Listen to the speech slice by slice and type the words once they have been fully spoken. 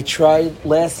I tried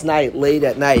last night, late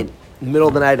at night, middle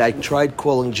of the night, I tried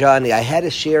calling Johnny. I had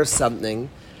to share something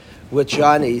with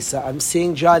Johnny. So I'm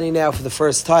seeing Johnny now for the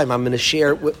first time. I'm going to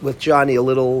share with Johnny a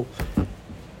little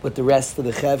with the rest of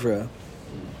the Chevra.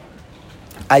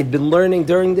 I've been learning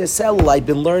during this Elul, I've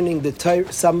been learning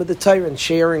some of the Torah and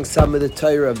sharing some of the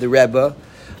Torah of the Rebbe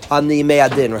on the Yemei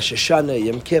Adin, Rosh Hashanah,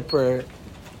 Yom Kippur,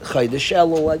 Chodesh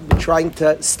Elul. I've been trying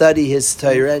to study his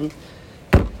Torah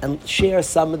and share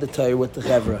some of the Torah with the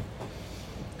Chevra.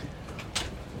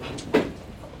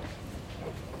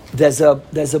 There's a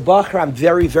bacher I'm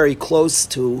very, very close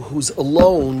to who's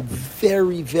alone,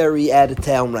 very, very out of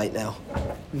town right now.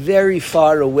 Very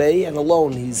far away and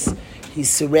alone. He's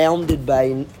surrounded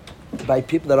by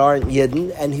people that aren't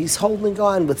Yidden, and he's holding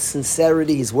on with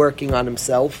sincerity. He's working on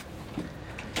himself.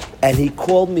 And he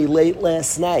called me late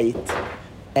last night,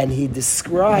 and he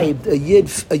described a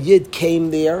Yid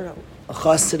came there, a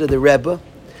chassid of the Rebbe,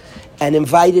 and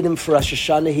invited him for Rosh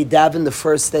Hashanah. He davened the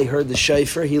first day, heard the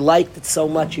shofar. He liked it so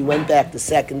much, he went back the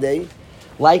second day.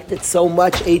 Liked it so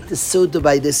much, ate the Suda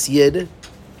by this Yid.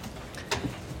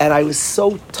 And I was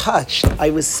so touched.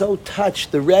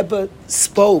 The Rebbe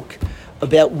spoke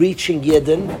about reaching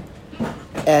Yidden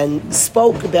and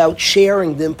spoke about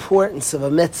sharing the importance of a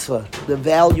mitzvah, the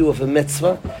value of a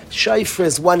mitzvah. Shofar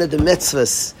is one of the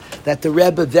mitzvahs that the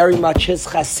Rebbe very much, his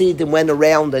chassidim went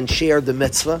around and shared the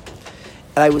mitzvah.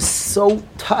 And I was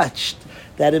touched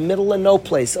that in middle of no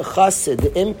place, a chassid,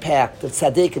 the impact of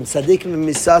tzaddikim and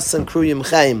misas and kruyim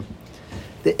chaim,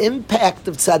 the impact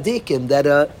of tzaddikim, that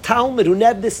a Talmud,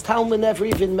 this Talmud never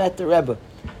even met the Rebbe.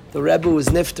 The Rebbe was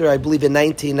nifter, I believe, in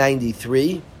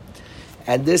 1993.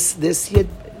 And this Yid,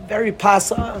 very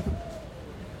pasa.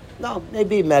 No,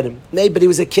 maybe he met him. Maybe, but he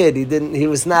was a kid. He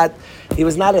was not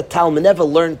a Talmud, never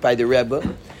learned by the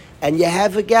Rebbe. And you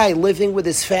have a guy living with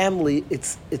his family.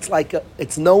 It's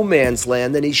no man's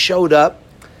land. And he showed up,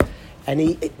 and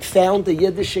he found a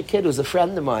Yiddish kid who was a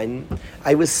friend of mine.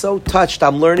 I was so touched.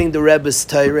 I'm learning the Rebbe's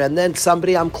Torah, and then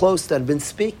somebody I'm close to and been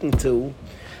speaking to.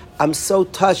 I'm so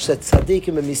touched that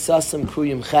tzaddikim and misasim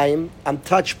kruyim chaim. I'm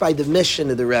touched by the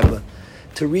mission of the Rebbe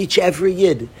to reach every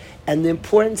Yid and the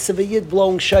importance of a Yid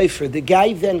blowing shofar. The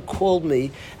guy then called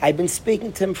me. I've been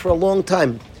speaking to him for a long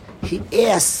time. He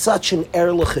asked such an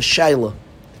erlich shayla.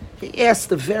 He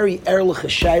asked a very erlich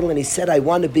shayla, and he said, I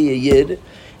want to be a Yid.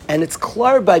 And it's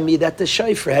clear by me that the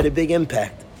shofar had a big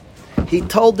impact. He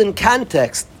told in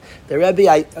context, the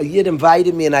Rebbe, a Yid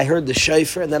invited me and I heard the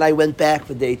shofar, and then I went back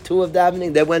for day 2 of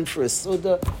davening. They went for a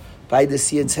Suda by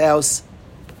this Yid's house.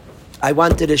 I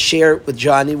wanted to share it with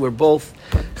Johnny. We're both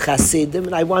chassidim,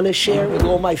 and I want to share it with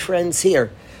all my friends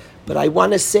here. But I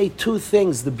want to say 2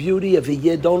 things. The beauty of a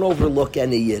Yid, don't overlook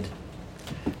any Yid.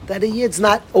 That a Yid's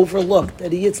not overlooked,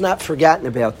 that a Yid's not forgotten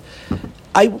about.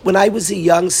 When I was a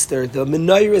youngster, the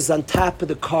menorahs on top of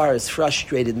the cars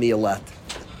frustrated me a lot.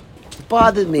 It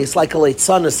bothered me. It's like a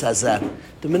leitzana says that.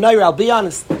 The menorah, I'll be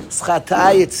honest, it's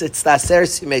chatai, it's the aser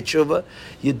simei tshuva.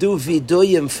 You do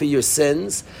viduyim for your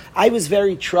sins. I was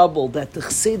very troubled that the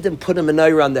chassidim put a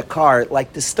menorah on their car.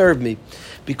 It disturbed me.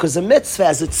 Because a mitzvah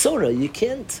has a tzura. You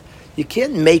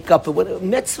can't make up.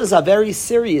 Mitzvahs are very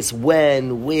serious.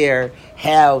 When, where,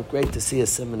 how. Great to see a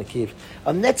Sim and a Akiv.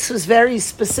 A mitzvah is very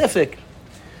specific.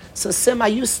 So Sim, I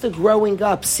used to growing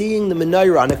up seeing the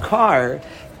menorah on a car.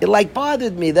 It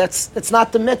bothered me. That's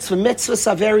not the mitzvah. Mitzvahs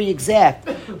are very exact.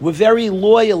 We're very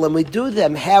loyal and we do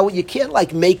them. How you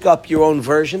can't make up your own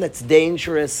version. That's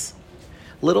dangerous.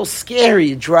 A little scary.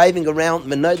 You're driving around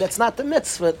menorah. That's not the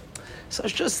mitzvah. So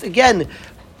it's just, again,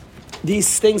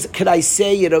 these things, could I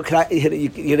say,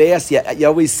 you'd ask, you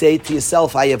always say to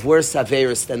yourself, I have worse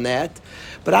Averis than that.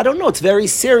 But I don't know, it's very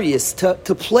serious. To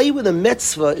play with a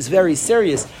mitzvah is very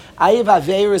serious. I have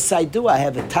Averis, I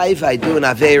have a Taiva, I do an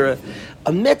Avera.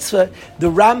 A mitzvah,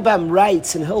 the Rambam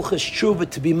writes in Hilchos Tshuva,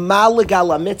 to be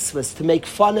malagal mitzvahs, to make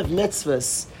fun of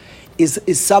mitzvahs,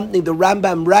 is something the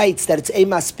Rambam writes that it's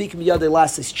ema speak miyadei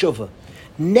lasis tshuva.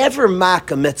 Never mock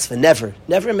a mitzvah, never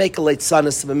make a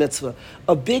leitzanas of a mitzvah.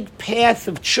 A big path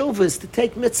of tshuva is to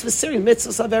take mitzvahs serious.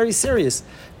 Mitzvahs are very serious.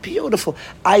 Beautiful.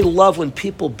 I love when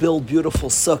people build beautiful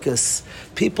sukkahs.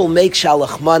 People make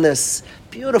shalach manas.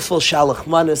 Beautiful shalach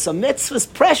manas. A mitzvah is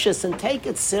precious and take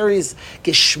it serious.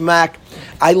 Geschmack.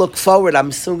 I look forward.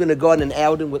 I'm soon going to go on an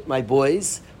outing with my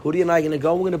boys. Hudi and I are going to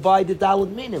go. We're going to buy the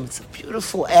Daled Minim. It's a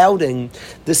beautiful outing.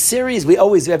 The series, Rav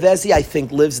Ezi, I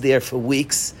think, lives there for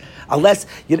weeks. Unless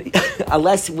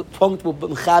Punkt will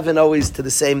Chavin always to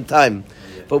the same time.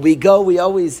 But we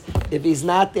always, if he's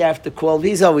not there after 12,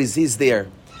 he's there.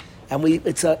 And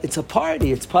it's a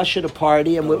party. It's Pasha a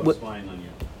party. And we're spying on you.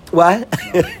 What?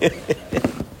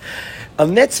 A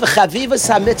mitzvah, chavivas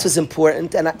ha-mitzvah is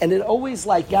important, and it always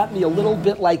like got me a little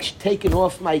bit like taken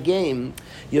off my game.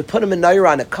 You put a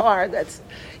menorah on a car,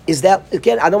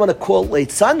 again, I don't want to call it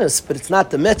leitzanos, but it's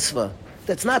not the mitzvah.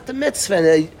 That's not the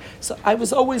mitzvah. So I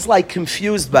was always like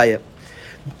confused by it.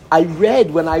 I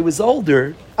read when I was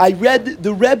older,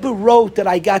 the Rebbe wrote that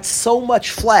I got so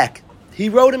much flack. He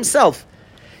wrote himself.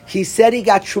 He said he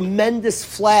got tremendous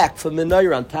flack for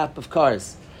menorah on top of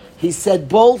cars. He said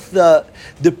both the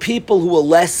people who were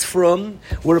less frum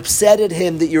were upset at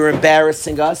him that you're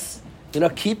embarrassing us.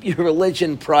 Keep your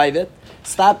religion private.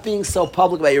 Stop being so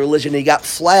public about your religion. He got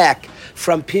flack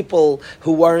from people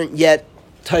who weren't yet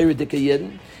Torah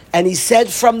Dikayidin. And he said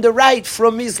from the right,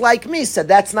 Frumies like me, said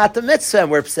that's not the mitzvah, and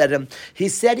we're upset at him. He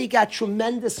said he got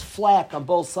tremendous flack on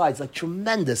both sides, like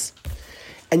tremendous.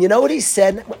 And you know what he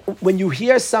said? When you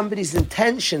hear somebody's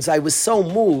intentions, I was so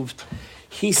moved.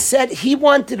 He said he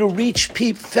wanted to reach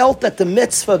people, felt that the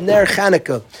mitzvah of Ner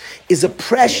Chanukah is a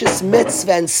precious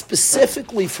mitzvah, and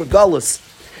specifically for Gullus.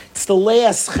 It's the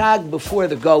last Chag before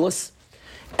the Gullus.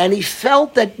 And he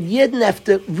felt that Yidden have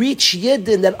to reach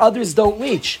Yidden that others don't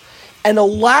reach. And a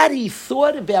lot he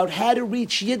thought about how to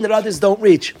reach Yidden that others don't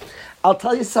reach. I'll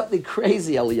tell you something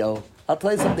crazy, Elio. I'll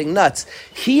tell you something nuts.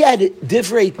 He had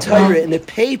Divrei Torah in a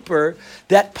paper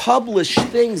that published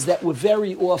things that were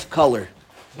very off color.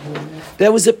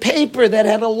 There was a paper that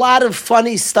had a lot of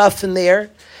funny stuff in there,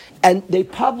 and they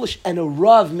published, and a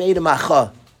Rav made a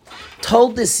macha.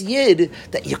 Told this Yid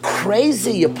that you're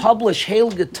crazy, you publish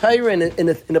Heilige Torah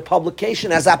in a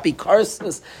publication as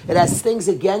apikarsus. It has things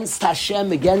against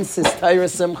Hashem, against his Torah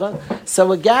Simcha.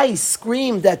 So a guy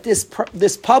screamed at this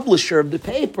publisher of the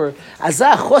paper,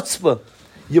 Azah chutzpah.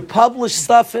 You publish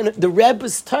stuff in the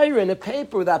Rebbe's Torah in a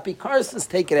paper with apikarsus,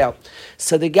 take it out.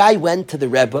 So the guy went to the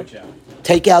Rebbe,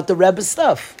 take out the Rebbe's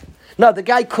stuff. No, the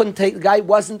guy couldn't take,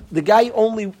 the guy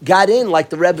only got in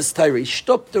like the Rebbe's Torah. He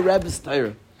shtupped the Rebbe's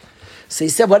Torah. So he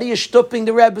said, what are you shtupping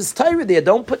the Rebbe's Torah there?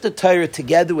 Don't put the Torah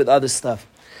together with other stuff.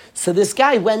 So this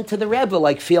guy went to the Rebbe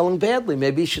like feeling badly.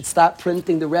 Maybe he should stop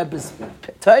printing the Rebbe's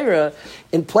Torah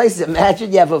in places.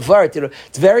 Imagine you have a vart.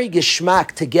 It's very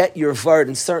geschmack to get your vart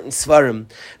in certain svarim.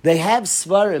 They have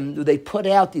svarim, they put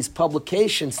out these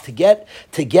publications to get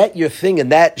your thing,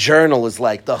 and that journal is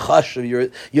like the hush of you're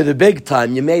the big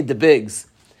time, you made the bigs.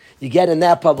 You get in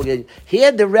that publication.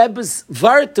 Here the Rebbe's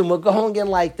Vartum were going in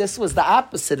like this was the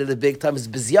opposite of the big time. It's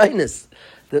Bizyonis.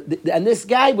 And this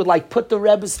guy would like put the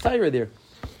Rebbe's Torah there.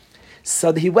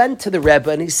 So he went to the Rebbe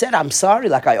and he said, I'm sorry,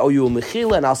 like I owe you a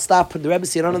mechila and I'll stop. The Rebbe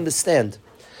said, you don't understand.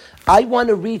 I want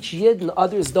to reach Yid and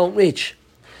others don't reach.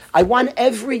 I want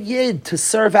every Yid to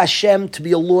serve Hashem, to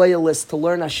be a loyalist, to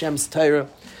learn Hashem's Torah.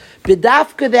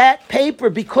 B'dafka that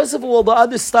paper, because of all the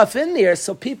other stuff in there,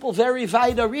 so people very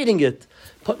wide are reading it.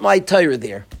 Put my Torah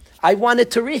there. I wanted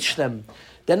to reach them.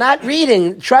 They're not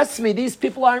reading. Trust me, these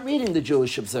people aren't reading the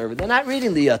Jewish Observer. They're not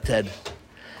reading the Yated.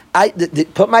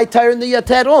 Put my Torah in the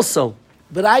Yated also.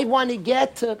 But I want to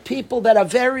get to people that are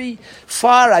very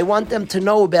far. I want them to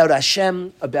know about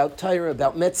Hashem, about Torah,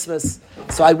 about mitzvahs.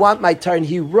 So I want my Torah. And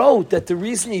he wrote that the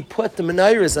reason he put the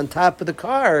menorahs on top of the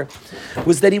car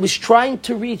was that he was trying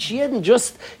to reach Yidden.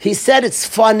 He said it's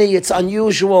funny, it's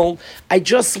unusual. I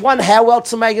just want, how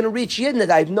else am I going to reach Yidden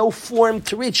that I have no form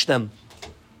to reach them?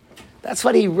 That's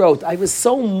what he wrote. I was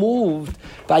so moved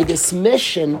by this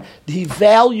mission. He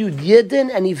valued Yidden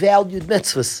and he valued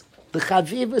mitzvahs. The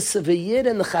chavivas of a Yid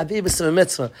and the chavivas of a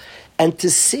mitzvah. And to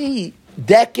see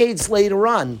decades later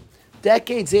on,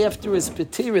 decades after his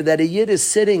Petira, that a Yid is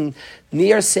sitting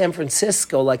near San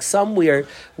Francisco, like somewhere,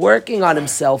 working on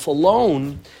himself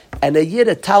alone, and a Yid,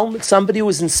 a Talmud, somebody who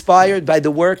was inspired by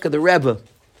the work of the Rebbe,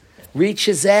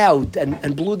 reaches out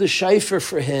and blew the shofar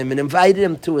for him and invited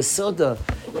him to a Suda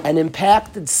and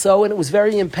impacted so, and it was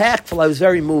very impactful. I was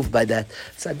very moved by that.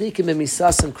 Tzadikim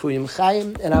b'misasam kruyim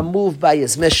chayim, and I'm moved by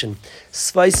his mission.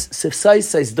 That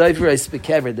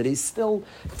he's still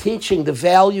teaching the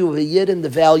value of a Yid and the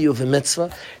value of a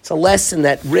mitzvah. It's a lesson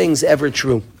that rings ever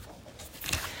true.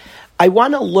 I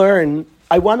want to learn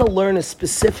a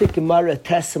specific Gemara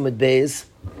Testament Beis.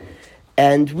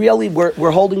 And really,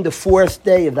 we're holding the fourth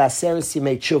day of the Aseret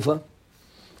Yemei Tshuva.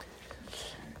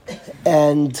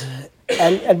 And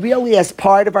really, as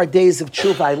part of our days of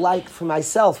Tshuva,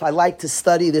 I like to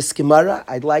study this Gemara.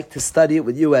 I'd like to study it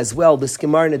with you as well, this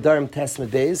Gemara in the Nedarim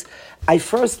Testament Beis. I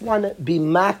first want to be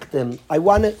makdim. I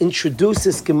want to introduce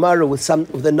this Gemara with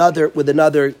an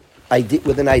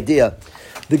idea.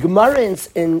 The Gemara in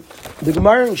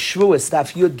Shavuos,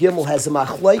 Daf Yud Gimel, has a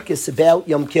machlokes about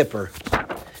Yom Kippur.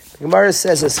 The Gemara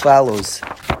says as follows.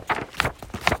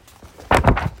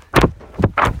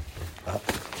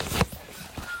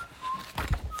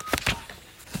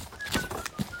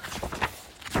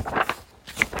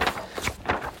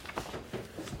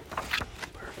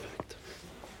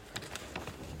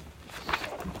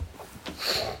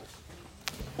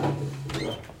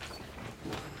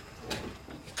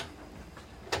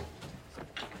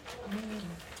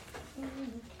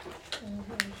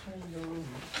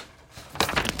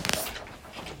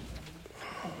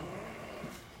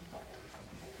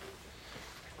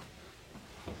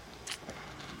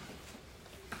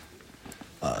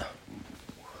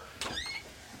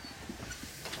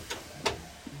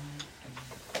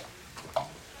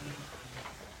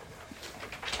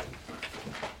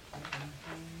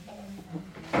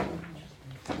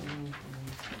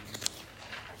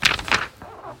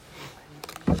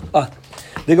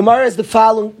 The Gemara is the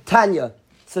following, Tanya.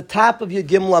 It's the top of your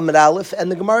Gimel Amud Aleph,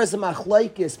 and the Gemara is a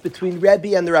machlokes between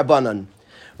Rebbe and the Rabbanan.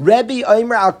 Rebbe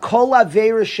Omer al kol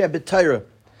aveira shebetayra.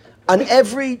 On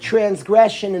every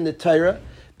transgression in the Torah,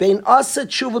 bein asa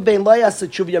tshuva, bein lo asa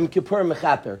tshuva, Yom Kippur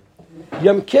mechaper.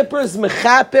 Yom Kippur is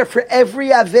mechaper for every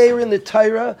aveira in the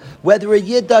Torah, whether a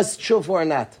yid does tshuva or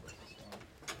not.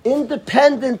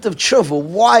 Independent of tshuva,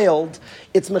 wild,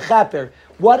 it's mechaper.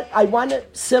 I want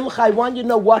you to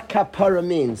know what kapara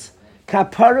means.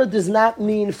 Kapara does not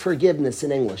mean forgiveness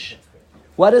in English.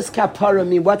 What does kapara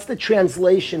mean? What's the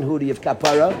translation, Hudi, of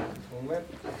kapara?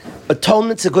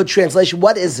 Atonement's a good translation.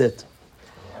 What is it?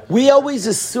 We always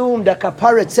assume that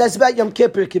kapara, it says about Yom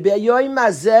Kippur,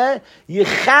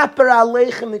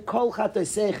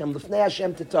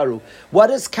 what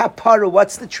is kapara?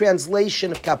 What's the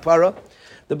translation of kapara?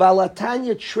 The Baal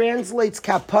HaTanya translates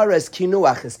kapara as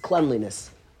kinuach, as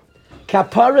cleanliness.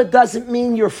 Kapara doesn't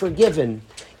mean you're forgiven.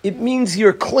 It means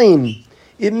you're clean.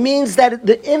 It means that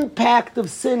the impact of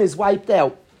sin is wiped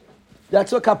out.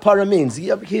 That's what kapara means.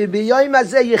 Not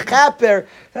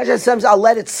just sometimes I'll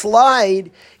let it slide.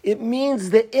 It means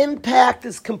the impact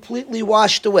is completely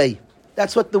washed away.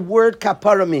 That's what the word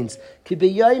kapara means. Means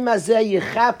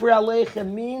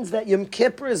that Yom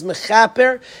Kippur is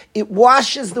mechaper. It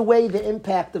washes away the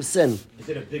impact of sin. Is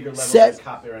it a bigger level than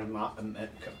kapir and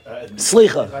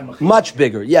slicha? Much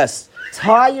bigger, yes. It's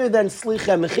higher than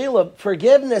slicha and mechila.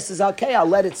 Forgiveness is okay, I'll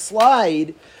let it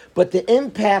slide, but the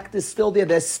impact is still there.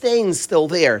 The stain's still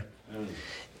there.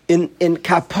 In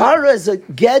kapara is a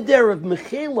geder of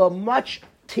mechila, much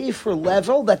deeper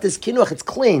level, that this kinuach, it's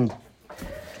cleaned.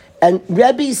 And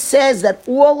Rebbe says that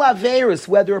all averis,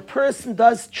 whether a person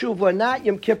does tshuva or not,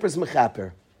 Yom Kippur is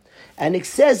mechaper. And it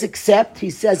says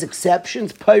he says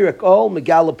exceptions, Peirik Ol,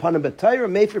 Megal Apanim B'Torah,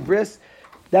 Mefer Bris,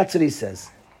 that's what he says.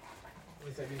 What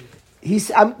does that mean?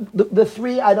 The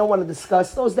three, I don't want to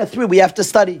discuss those, the three we have to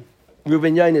study.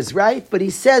 Reuben Yain is right, but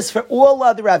he says for all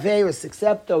other averis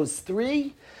except those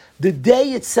three, the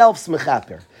day itself is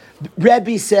mechaper.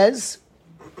 Rebbe says,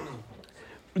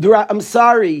 the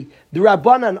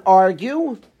Rabbanan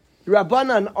argue,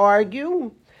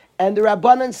 and the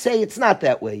Rabbanan say it's not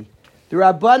that way. The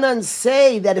Rabbanan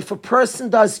say that if a person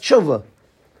does tshuva,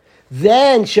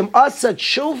 then Shem Asa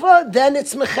tshuva, then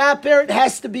it's mechaper, it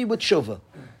has to be with tshuva.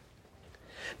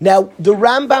 Now, the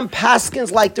Rambam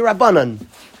paskins like the Rabbanan,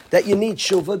 that you need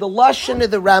tshuva. The Lashon of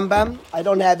the Rambam, I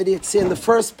don't have it, it's in the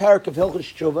first parak of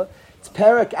Hilchos Tshuva. It's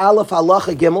parak Aleph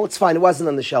Halacha Gimel, it's fine, it wasn't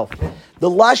on the shelf. The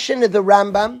Lashon of the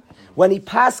Rambam, when he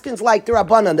paskins like the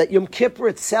Rabbanan, that Yom Kippur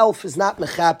itself is not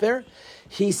mechaper,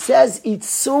 he says,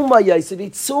 Itzuma Yosef,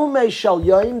 Itzume Shal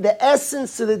Yoim, the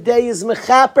essence of the day is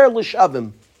mechaper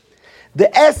l'shavim.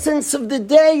 The essence of the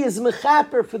day is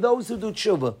mechaper for those who do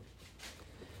tshuva.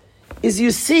 Is you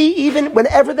see, even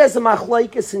whenever there's a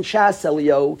machlokes in Shas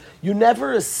Elio, you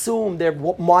never assume they're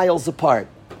miles apart.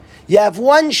 You have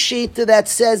one shita that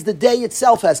says the day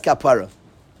itself has kapara.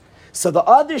 So the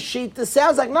other shita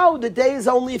sounds like, no, the day is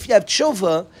only if you have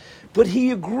tshuva, but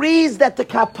he agrees that the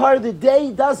kapara, the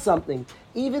day, does something.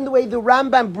 Even the way the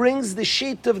Rambam brings the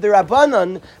sheet of the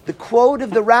Rabbanan, the quote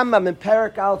of the Rambam in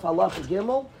Parak Aleph Halacha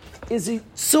Gimel, is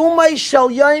Sumay Shal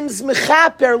Yom's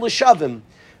Mechaper L'Shavim.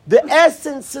 The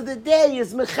essence of the day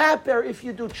is Mechaper if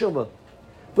you do tshuva.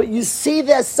 But you see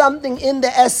there's something in the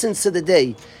essence of the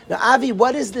day. Now, Avi,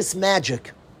 what is this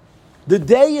magic? The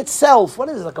day itself, what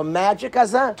is it, like a magic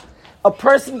azah? A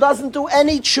person doesn't do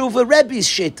any tshuva, Rebbe's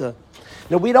shita.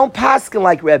 Now, we don't paskin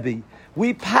like Rebbe.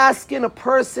 We paskin a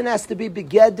person has to be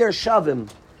begeder shavim.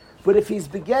 But if he's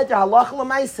begeder, halacha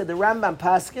l'maisa, the Rambam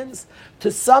paskins,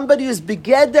 to somebody who's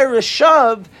begeder a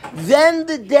shav, then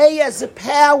the day has a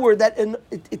power that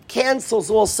it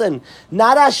cancels all sin.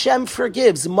 Not Hashem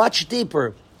forgives, much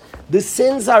deeper. The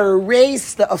sins are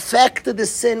erased, the effect of the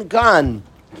sin gone.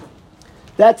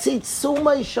 That's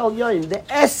Itzumay Shal Yom, the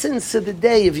essence of the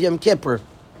day of Yom Kippur.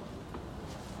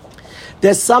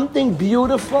 There's something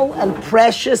beautiful and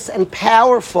precious and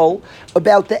powerful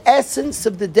about the essence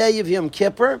of the day of Yom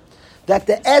Kippur, that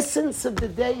the essence of the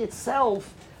day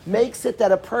itself makes it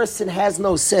that a person has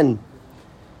no sin.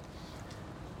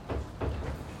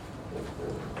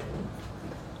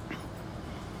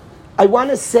 I want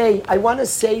to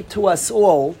say to us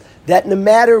all that no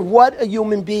matter what a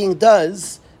human being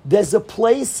does, there's a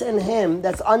place in him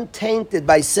that's untainted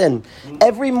by sin.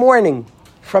 Every morning,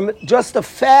 from just a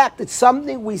fact, it's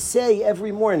something we say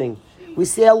every morning. We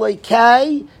say,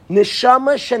 Elokai,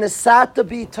 neshama shenesata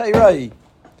bi Torah.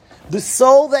 The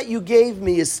soul that you gave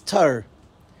me is Torah.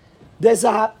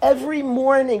 Every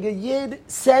morning a Yid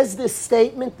says this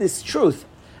statement, this truth.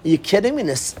 Are you kidding me?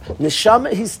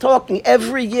 Neshama, he's talking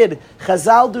every Yid.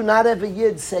 Chazal do not have a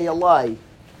Yid say a lie.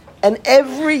 And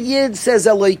every Yid says,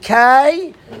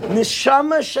 Elokai,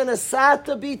 Neshama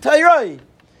shenasata bi Tayroi.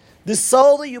 The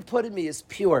soul that you put in me is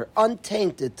pure,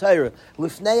 untainted, Torah.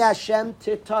 Lifnei Hashem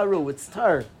titaru, it's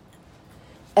Torah.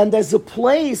 And there's a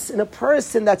place in a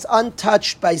person that's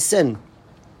untouched by sin.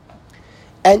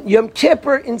 And Yom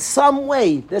Kippur, in some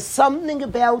way, there's something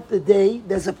about the day,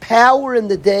 there's a power in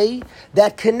the day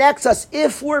that connects us.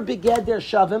 If we're begeder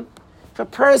shavim, if a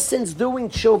person's doing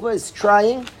tshuva, is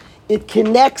trying, it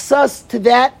connects us to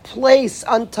that place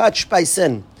untouched by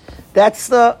sin. That's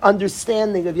the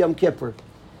understanding of Yom Kippur.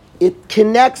 It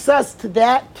connects us to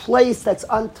that place that's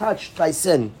untouched by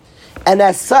sin. And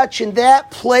as such, in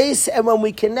that place, and when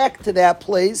we connect to that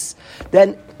place,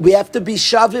 then we have to be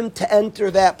shavim to enter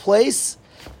that place.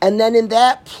 And then in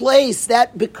that place,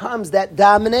 that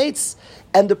dominates,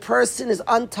 and the person is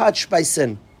untouched by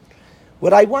sin.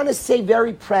 What I want to say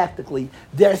very practically,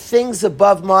 there are things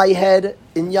above my head,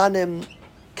 in Yanim,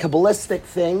 Kabbalistic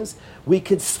things, we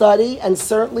could study and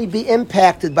certainly be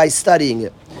impacted by studying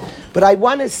it. But I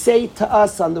want to say to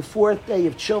us on the fourth day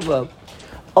of Tshuva,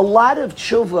 a lot of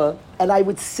Tshuva, and I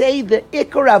would say the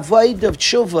Ikar Avoid of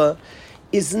Tshuva,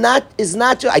 is not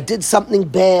I did something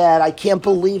bad, I can't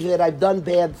believe it, I've done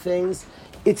bad things.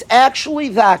 It's actually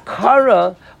the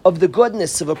akara of the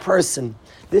goodness of a person.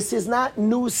 This is not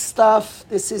new stuff.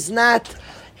 This is not,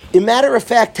 a matter of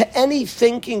fact, to any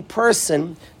thinking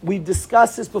person, we've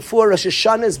discussed this before, Rosh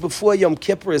Hashanah is before Yom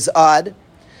Kippur is odd.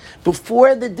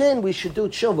 Before the din, we should do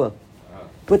tshuva.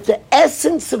 But the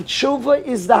essence of tshuva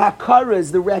is the hakara,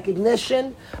 is the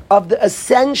recognition of the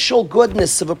essential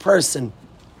goodness of a person.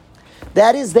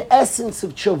 That is the essence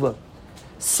of tshuva.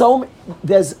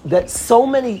 There's so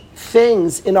many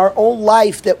things in our own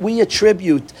life that we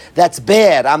attribute that's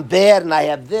bad. I'm bad and I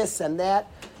have this and that.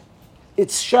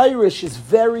 Its shayrish is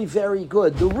very, very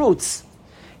good. The roots.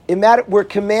 We're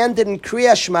commanded in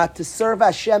Kriya Shema to serve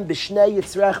Hashem b'shnei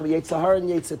yitzrech v'yitzahar and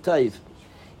yitzatayv.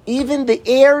 Even the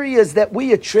areas that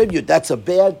we attribute, that's a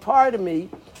bad part of me,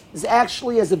 is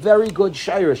actually as a very good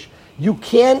shayrish. You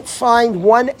can't find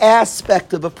one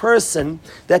aspect of a person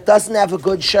that doesn't have a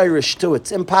good shayrish to it.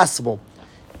 It's impossible.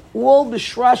 All the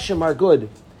shrashim are good.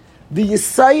 The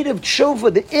yesayid of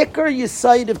tshuva, the ikar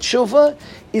yesayid of tshuva,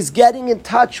 is getting in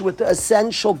touch with the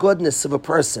essential goodness of a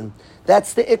person.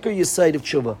 That's the ikar yesayid of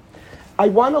tshuva. I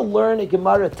want to learn a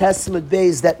Gemara Testament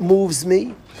Beis that moves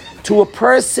me to a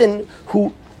person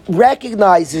who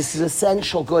recognizes his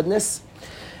essential goodness.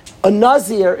 A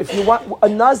Nazir, if you want, a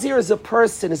Nazir is a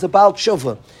person, is about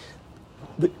tshuva.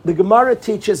 The Gemara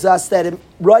teaches us that in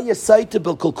Raya Saita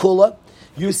B'Kulkula,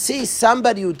 you see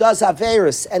somebody who does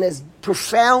Averis and has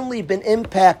profoundly been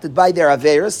impacted by their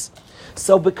Averis,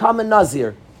 so become a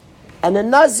Nazir. And a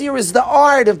Nazir is the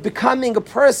art of becoming a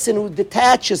person who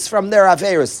detaches from their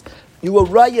Averis. You were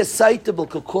Raya Saita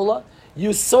B'Kulkula,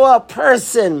 you saw a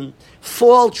person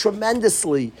fall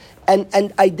tremendously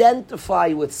and identify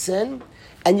with sin,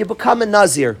 and you become a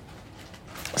Nazir.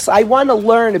 So I want to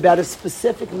learn about a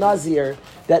specific Nazir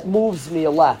that moves me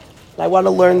a lot. I want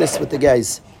to learn this with the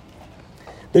guys.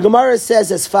 The Gemara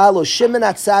says as follows, Shimon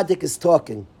HaTzadik is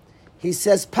talking. He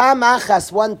says, Pam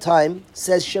achas, one time,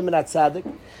 says Shimon HaTzadik,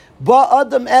 Ba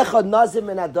adam echad nazir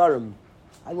min adarim.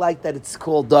 I like that it's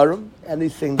called Durham.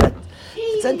 Anything that...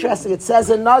 It's interesting. It says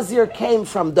a Nazir came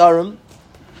from Durham,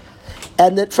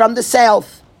 and from the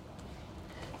south.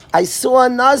 I saw a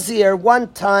Nazir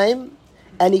one time,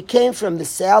 and he came from the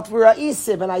south,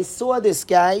 and I saw this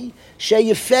guy,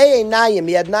 Sheyefei Einayim,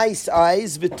 he had nice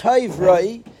eyes, V'toiv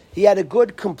roi, he had a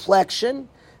good complexion,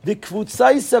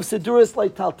 V'kvutzais of Seduris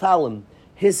like Taltalim.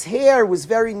 His hair was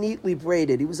very neatly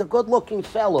braided. He was a good-looking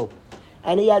fellow,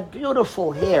 and he had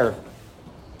beautiful hair.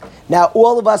 Now,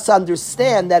 all of us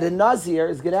understand that a Nazir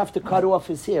is going to have to cut off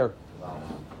his hair.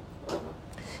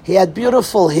 He had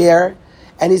beautiful hair,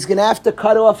 and he's going to have to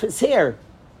cut off his hair.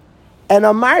 And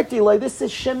Amarti, like this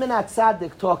is Shimon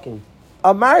HaTzadik talking.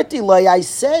 Amarti, like I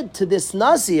said to this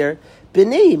Nazir,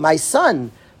 Bini, my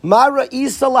son, Mara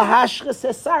Isa lahashchas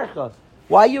esarcha.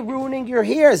 Why are you ruining your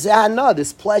hair? Zahana,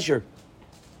 this pleasure.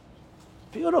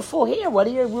 Beautiful hair. What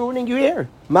are you ruining your hair?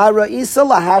 Mara Isa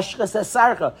lahashchas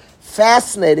esarcha.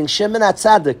 Fascinating, Shimon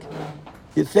HaTzadik.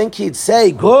 You think he'd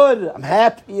say, good, I'm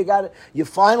happy you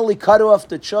finally cut off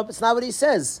the chup. It's not what he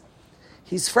says.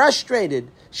 He's frustrated.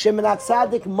 Shimon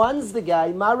HaTzadik muns the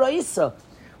guy, Mara Isa.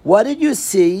 What did you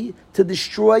see to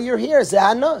destroy your hair?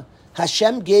 Zahana.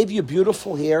 Hashem gave you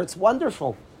beautiful hair. It's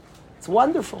wonderful. It's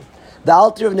wonderful. The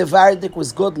Alter of Nevardik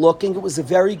was good looking. It was a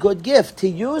very good gift. He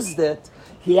used it.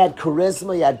 He had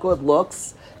charisma. He had good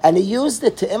looks. And he used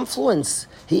it to influence.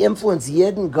 He influenced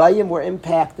Yid and Goyim were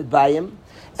impacted by him.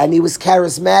 And he was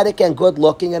charismatic and good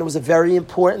looking, and it was a very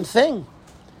important thing.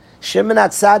 Shimon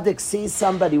HaTzadik sees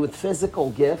somebody with physical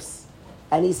gifts,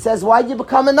 and he says, why did you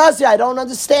become a Nazir? I don't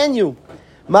understand you.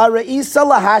 He gives him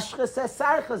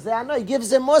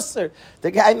musr.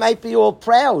 The guy might be all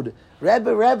proud.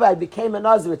 Rebbe, I became a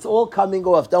Nazir. It's all coming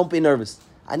off. Don't be nervous.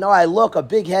 I know I look a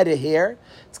big head of hair.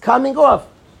 It's coming off.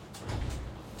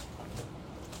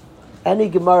 Any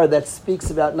Gemara that speaks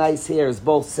about nice hair is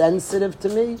both sensitive to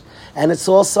me, and it's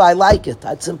also, I like it.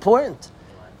 That's important.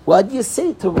 What do you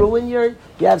see to ruin you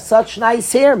have such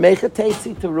nice hair, make it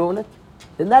tasty to ruin it?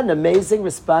 Isn't that an amazing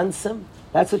response?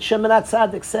 That's what Shimon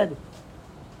HaTzadik said.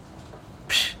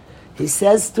 He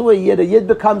says to a Yid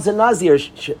becomes a Nazir,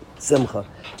 Simcha.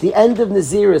 The end of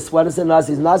Naziris, what is a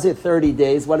Nazir? He's Nazir 30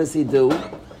 days, what does he do?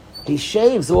 He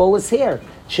shaves all his hair.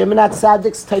 Shimon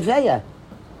HaTzadik's Teveya.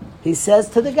 He says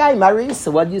to the guy,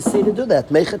 Marisa, what do you see to do that?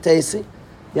 Make it tasty.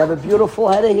 You have a beautiful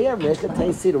head of hair, make it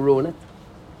tasty to ruin it.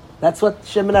 That's what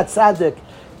Shimon HaTzadik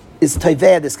is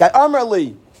Teveya, this guy.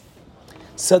 Amrli.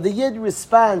 So the Yid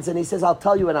responds and he says, I'll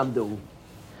tell you what I'm doing.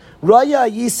 Raya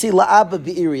Yisi La'aba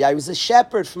Be'iri. I was a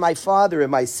shepherd for my father in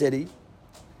my city.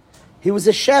 He was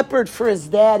a shepherd for his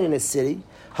dad in his city.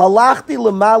 Halachti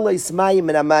L'mala Ismayim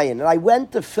and Amayin. And I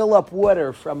went to fill up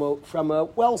water from a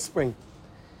wellspring.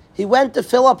 He went to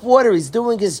fill up water. He's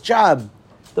doing his job.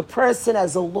 The person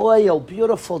has a loyal,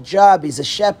 beautiful job. He's a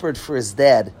shepherd for his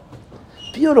dad.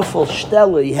 Beautiful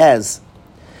shtela he has.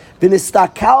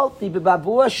 V'nistakalti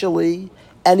b'bavua sheli,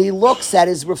 and he looks at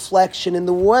his reflection in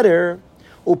the water.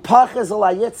 Upachaz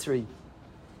ala yitzri.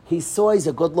 He saw he's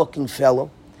a good-looking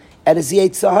fellow. And as the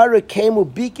Yetzer Hara came,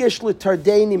 ubikesh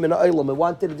l'tardeini min ha'olam, he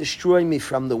wanted to destroy me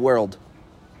from the world.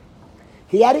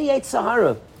 He had a Yetzer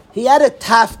Hara. He had a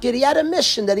tafkid, he had a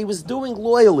mission that he was doing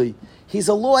loyally. He's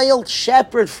a loyal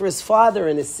shepherd for his father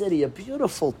in his city, a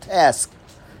beautiful task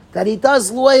that he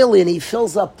does loyally, and he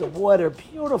fills up the water.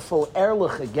 Beautiful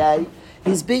erlich guy.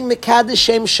 He's being Mekadesh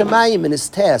Shem Shemayim in his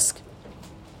task.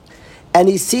 And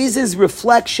he sees his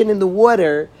reflection in the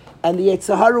water, and the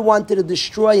Yetzer Hara wanted to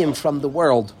destroy him from the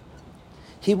world.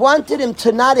 He wanted him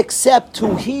to not accept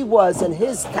who he was and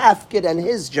his tafkid and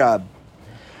his job.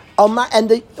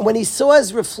 When he saw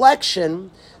his reflection,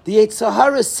 the Yetzer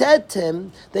Hara said to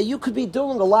him that you could be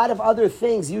doing a lot of other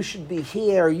things. You should be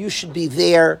here, you should be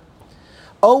there.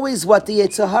 Always what the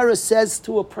Yetzer Hara says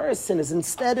to a person is,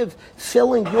 instead of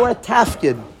filling your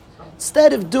tafkid,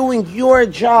 instead of doing your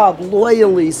job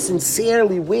loyally,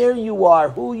 sincerely, where you are,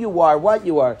 who you are, what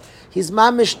you are, he's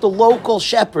mamish the local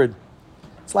shepherd.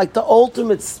 It's like the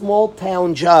ultimate small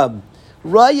town job.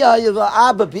 I'm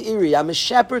a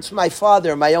shepherd for my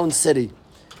father in my own city.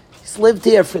 He's lived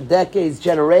here for decades,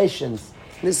 generations,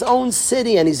 in his own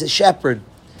city, and he's a shepherd.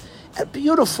 A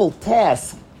beautiful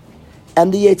task.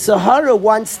 And the Yetzer Hara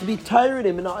wants to be tired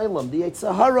in Olam. The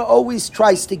Yetzer Hara always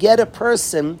tries to get a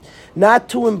person not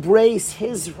to embrace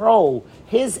his role,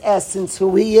 his essence,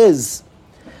 who he is.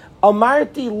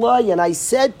 Amarti loy, and I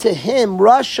said to him,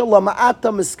 Rasha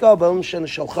lama'ata miska b'om shen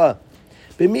shalcha.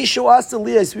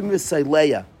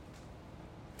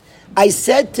 I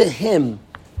said to him,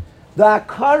 the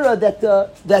akara,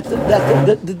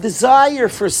 the desire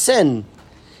for sin,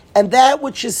 and that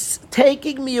which is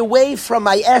taking me away from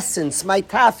my essence, my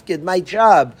tafkid, my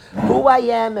job, who I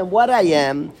am and what I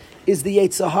am, is the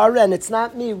Yetzer Hara, and it's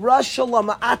not me. Rasha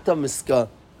lama'ata miska.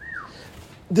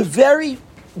 The very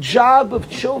job of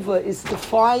tshuva is to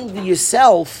find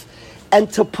yourself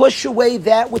and to push away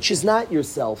that which is not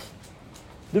yourself.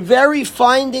 The very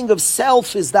finding of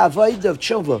self is the avodah of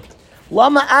tshuva.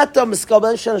 Lama ata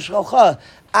miskaben shalcha.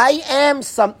 I am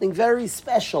something very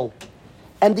special.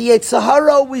 And the Yetzer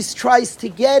Hara always tries to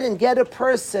get a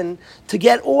person to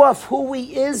get off who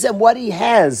he is and what he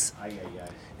has.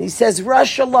 He says,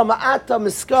 Rasha lama ata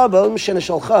miskaben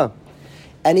shalcha.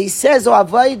 And he says, O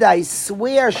avodah, I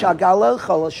swear shagalelcha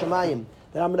l'shamayim,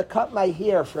 that I'm going to cut my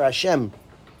hair for Hashem.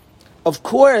 Of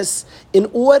course, in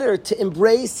order to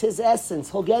embrace his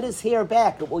essence, he'll get his hair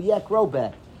back. It will yet grow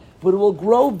back. But it will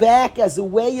grow back as a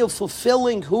way of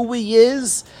fulfilling who he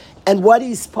is and what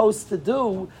he's supposed to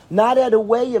do, not as a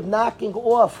way of knocking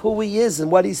off who he is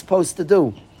and what he's supposed to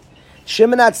do.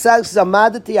 Shimon HaTzadik says,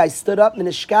 Amadati, I stood up,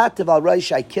 Minishkativ al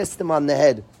Rosh, I kissed him on the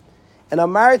head. And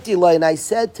Amarti lo, and I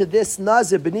said to this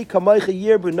Nazir, B'ni kamoicha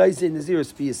yirbu noizei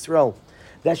nazirus b'Yisrael.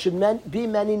 There should be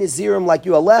many Nazirim like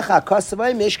you. Alecha,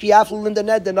 Kosavai, Mishki, Yafl,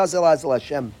 Lindaned, the Nazil Azal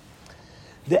Hashem.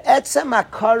 The etzem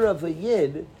akar of a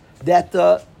Yid, that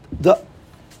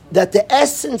the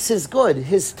essence is good,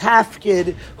 his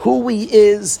tafkid, who he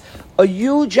is, a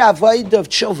huge avodah of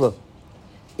tshuva,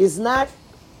 is not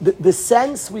the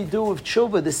sense we do of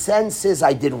tshuva, the sense is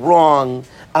I did wrong,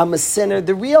 I'm a sinner.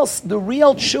 The real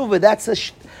tshuva,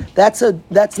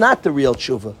 that's not the real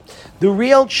tshuva. The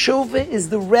real tshuva is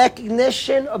the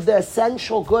recognition of the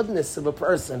essential goodness of a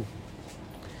person.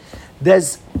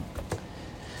 There's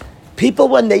people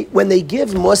when they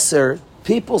give musar,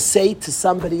 people say to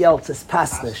somebody else, it's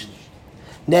pasnish.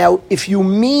 Now, if you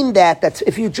mean that,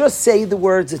 if you just say the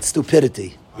words, it's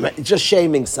stupidity. It's just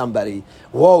shaming somebody.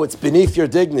 Whoa, it's beneath your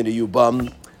dignity, you bum.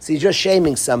 So you're just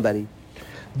shaming somebody.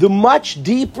 The much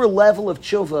deeper level of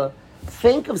tshuva,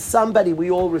 think of somebody we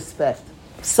all respect.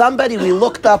 Somebody we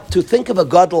looked up to. Think of a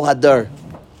Gadol Hadar.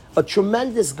 A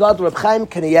tremendous Gadol, Reb Chaim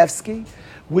Kanievsky.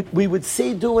 We would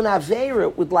see doing Aveira,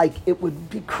 it would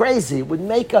be crazy. It would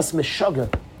make us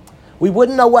meshuggah. We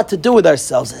wouldn't know what to do with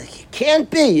ourselves. It can't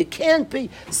be.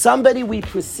 Somebody we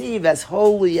perceive as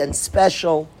holy and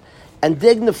special and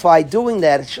dignified doing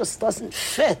that, it just doesn't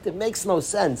fit. It makes no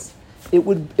sense. It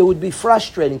would be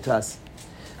frustrating to us.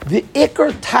 The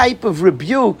ikar type of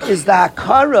rebuke is the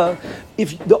hakara,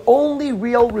 the only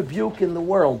real rebuke in the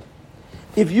world.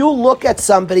 If you look at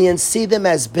somebody and see them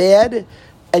as bad,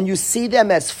 and you see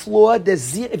them as flawed,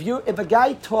 if a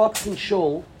guy talks in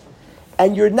shul,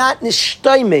 and you're not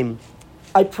nishtaimim,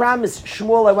 I promise,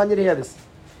 Shmuel, I want you to hear this.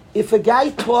 If a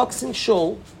guy talks in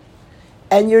shul,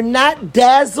 and you're not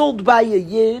dazzled by a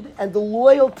yid and the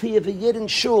loyalty of a yid in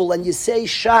shul, and you say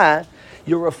shah,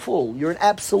 you're a fool. You're an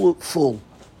absolute fool.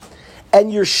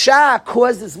 And your shah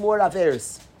causes more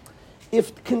averis.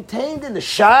 If contained in the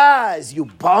shah is you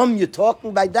bum, you're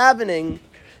talking by davening,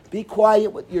 be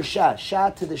quiet with your shah. Shah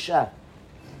to the shah.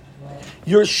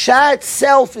 Your shah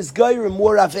itself is goyim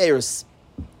more averis.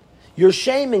 You're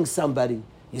shaming somebody.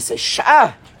 You say,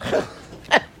 shah.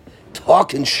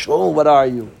 Talking shul, what are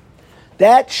you?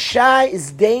 That shah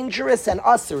is dangerous and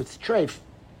usser. It's treif.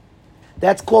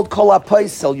 That's called kol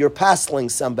hapaisel. You're pasling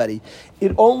somebody.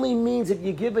 It only means if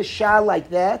you give a shah like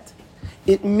that,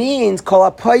 it means kol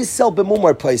hapaisel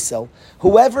b'mumar paisel.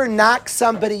 Whoever knocks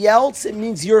somebody else, it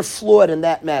means you're flawed in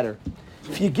that matter.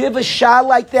 If you give a shah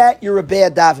like that, you're a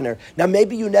bad davener. Now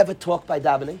maybe you never talk by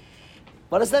davening.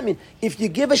 What does that mean? If you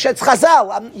give a shah, it's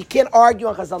chazal. You can't argue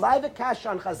on chazal. I have a kasha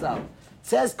on chazal. It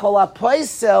says kol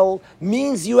hapaisel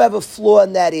means you have a flaw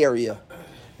in that area.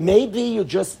 Maybe you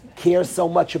just care so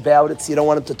much about it so you don't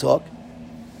want him to talk.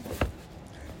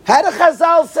 How did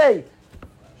Chazal say?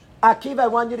 Akiva, I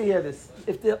want you to hear this.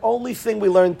 If the only thing we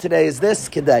learned today is this,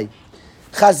 Kedai.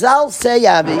 Chazal say,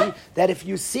 Avi, that if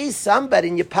you see somebody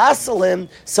and you passel him,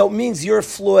 so it means you're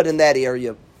flawed in that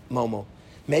area, Momo.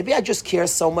 Maybe I just care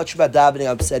so much about davening,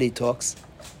 I'm upset he talks.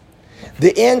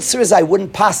 The answer is I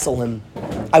wouldn't passel him.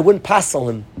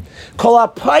 Kol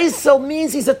hapaisel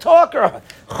means he's a talker.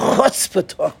 Chutzpah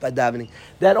talk by davening.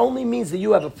 That only means that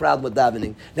you have a problem with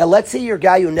davening. Now let's say you're a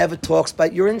guy who never talks,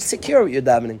 but you're insecure with your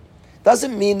davening.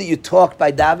 Doesn't mean that you talk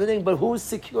by davening, but who's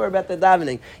secure about the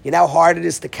davening? You know how hard it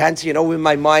is to cancel, you know where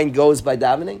my mind goes by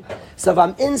davening? So if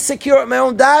I'm insecure at my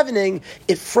own davening,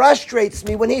 it frustrates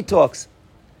me when he talks.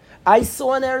 I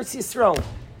saw in Eretz Yisrael,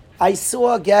 I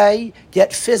saw a guy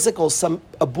get physical.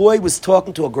 A boy was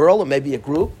talking to a girl, or maybe a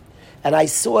group, and I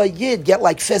saw a yid get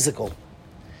like physical.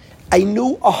 I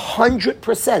knew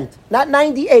 100%, not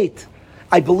 98.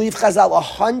 I believe Chazal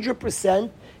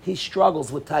 100%. He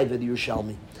struggles with Taiva the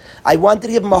Yerushalmi. I wanted to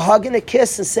give him a hug and a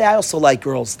kiss and say, I also like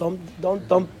girls.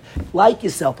 Don't like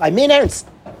yourself. I mean, ernst.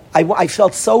 I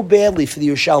felt so badly for the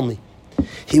Yerushalmi.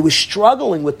 He was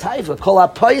struggling with Taiva. Kol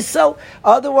hapaisel.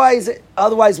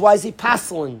 Otherwise, why is he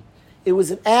passeling? It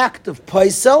was an act of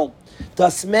paisel.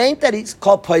 Das meant that he's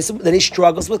called paisel, that he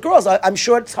struggles with girls. I'm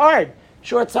sure it's hard.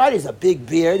 He's a big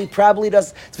beard. He probably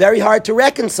does. It's very hard to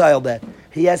reconcile that.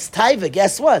 He has Taiva.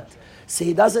 Guess what? See,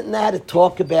 he doesn't know how to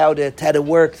talk about it, how to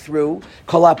work through.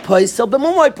 Kol hapaisel,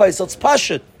 b'mumay paisel. It's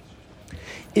pashut.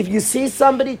 If you see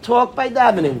somebody talk by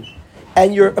davening,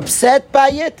 and you're upset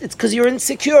by it, it's because you're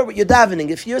insecure with your davening.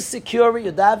 If you're secure with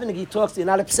your davening, he talks, you're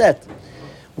not upset.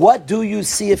 What do you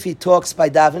see if he talks by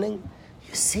davening?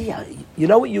 You see, you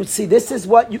know what you see? This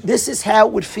is how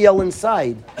it would feel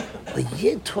inside. A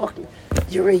yid talking,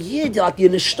 you're a yid, like you're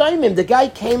nishtaimim. The guy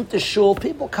came to shul.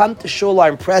 People come to shul, are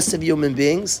impressive human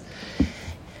beings.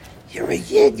 You're a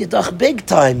yid, you're doch big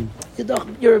time.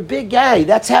 You're a big guy.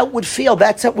 That's how it would feel.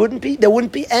 There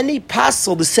wouldn't be any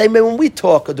passel the same way when we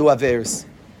talk or do averis.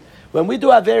 When we do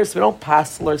averis, we don't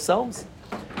passel ourselves.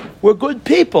 We're good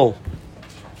people.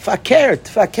 Fakert.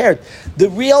 The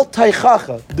real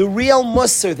taichacha, the real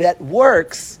musar that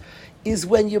works is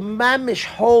when you mamish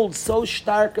hold so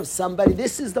stark of somebody.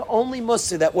 This is the only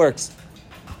musar that works.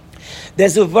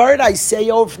 There's a word I say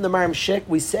over from the Maram Shek.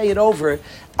 We say it over.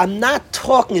 I'm not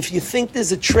talking, if you think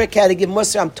there's a trick how to give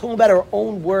Musar, I'm talking about our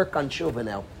own work on Tshuva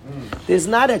now. There's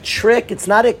not a trick, it's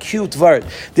not a cute word.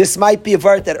 This might be a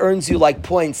word that earns you like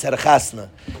points at a chasna.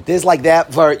 There's like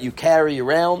that word you carry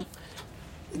around.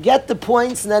 Get the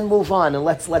points and then move on and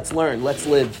let's learn, let's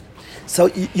live. So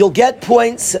you'll get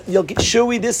points, you'll get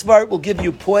Shui, this word will give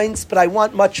you points, but I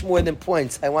want much more than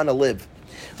points. I want to live.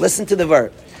 Listen to the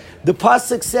word. The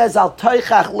pasuk says, "Al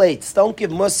toichach leitz." Don't give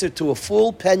musar to a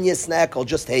fool. Penya snack, I'll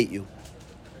just hate you.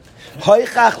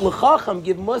 Hoichach l'chacham.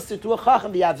 Give musar to a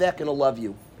chacham. V'yavek, and he'll love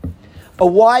you. A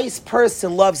wise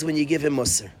person loves when you give him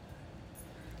musar.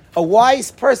 A wise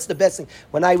person, the best thing.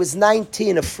 When I was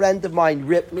 19, a friend of mine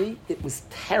ripped me. It was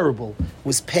terrible. It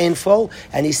was painful,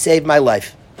 and he saved my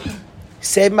life. He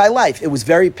saved my life. It was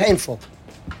very painful.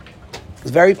 It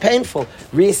was very painful.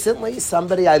 Recently,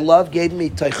 somebody I love gave me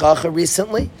toichacha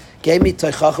recently. Gave me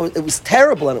toichacha. It was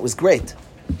terrible and it was great.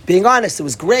 Being honest, it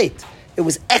was great. It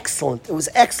was excellent. It was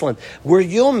excellent. We're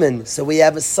human, so we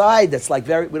have a side that's like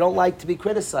we don't like to be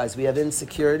criticized. We have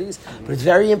insecurities, but it's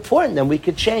very important and we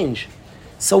could change.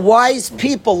 So wise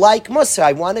people like Musa.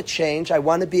 I want to change. I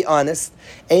want to be honest.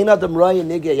 Ein adam roya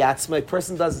nigya yatzma. A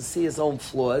person doesn't see his own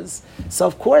flaws. So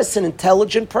of course, an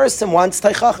intelligent person wants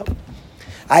teichachim.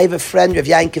 I have a friend of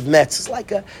Yankov Metz.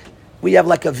 We have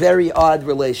like a very odd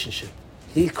relationship.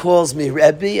 He calls me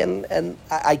Rebbe, and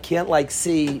I can't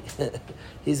see.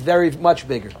 He's very much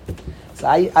bigger. So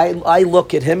I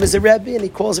look at him as a Rebbe, and he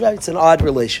calls me Rebbe. It's an odd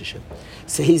relationship.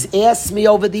 So he's asked me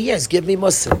over the years, give me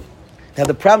Musa. Now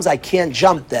the problem is I can't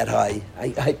jump that high.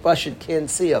 I can't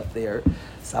see up there.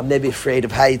 So I'm maybe afraid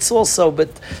of heights also,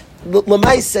 but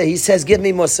Lamaisa, he says, give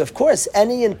me Musa. Of course,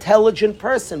 any intelligent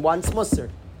person wants Musa.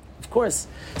 Of course.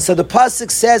 So the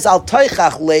pasuk says, "Al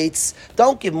toichach leitz."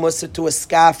 Don't give mussar to a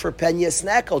scaffer, penya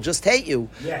snack. He'll just hate you.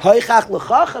 Hoichach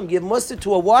l'chacham. Give mussar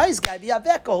to a wise guy.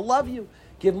 V'yaveka. He'll love you.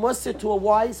 Give mussar to a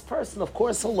wise person. Of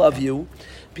course, he'll love you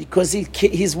because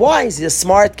he's wise. He's a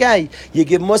smart guy. You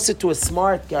give mussar to a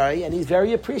smart guy, and he's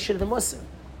very appreciative of mussar.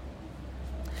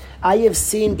 I have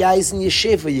seen guys in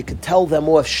yeshiva. You could tell them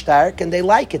off stark, and they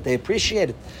like it. They appreciate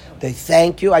it. They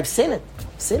thank you. I've seen it.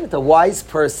 A wise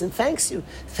person thanks you.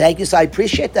 Thank you, so I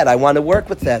appreciate that. I want to work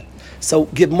with that. So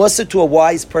give mussar to a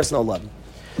wise person, I'll love you.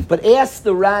 But ask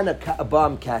the Ran a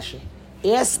bomb kasha.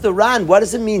 Ask the Ran, what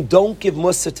does it mean, don't give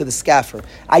mussar to the scaffer?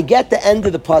 I get the end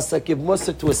of the pasuk, give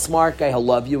mussar to a smart guy, he'll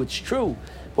love you. It's true.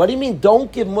 What do you mean,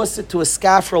 don't give mussar to a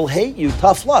scaffer, he'll hate you?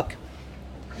 Tough luck.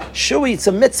 Shui, it's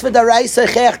a mitzvah daraisa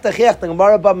chech tachech. The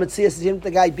Gemara Bava Metzia says, the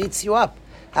guy beats you up.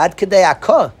 Ad kadei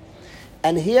akah.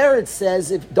 And here it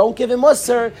says, if don't give him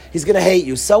mussar, he's going to hate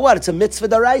you. So what? It's a mitzvah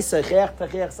daraisa.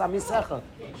 So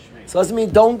it doesn't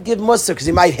mean don't give mussar because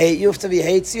he might hate you. If he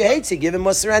hates you, give him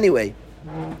mussar anyway.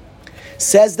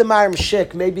 Says the Maram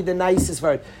Shik, maybe the nicest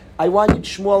word. I want you,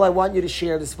 Shmuel, I want you to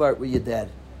share this word with your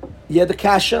dad. You hear the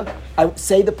kasha? I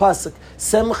say the pasuk.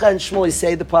 Simcha and Shmuel, you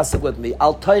say the pasuk with me.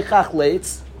 Al toichach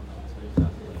leitz,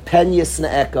 pen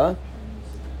yisnaeka,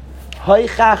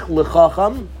 hoichach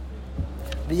l'chacham,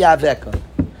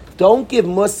 don't give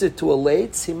mussar to a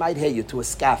leitz, he might hate you. To a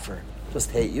scaffer,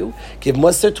 just hate you. Give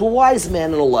mussar to a wise man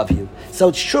and he'll love you. So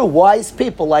it's true, wise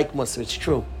people like mussar, it's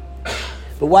true.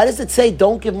 But why does it say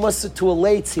don't give mussar to a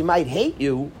leitz, he might hate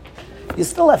you? You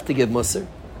still have to give mussar.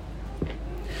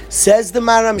 Says the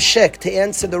Maram Shek, to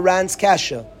answer the Ran's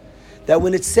kasha, that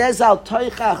when it says al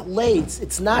toichach leitz,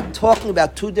 it's not talking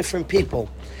about two different people.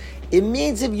 It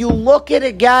means if you look at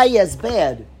a guy as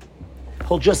bad,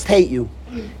 he'll just hate you.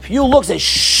 If you look, say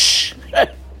shh,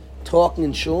 talking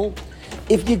in shul.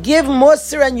 If you give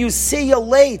mussar and you see a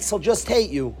leitz, he'll just hate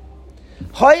you.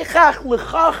 Hoichach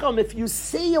l'chacham. If you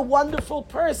see a wonderful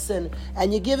person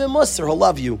and you give him mussar, he'll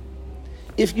love you.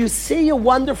 If you see a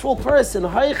wonderful person,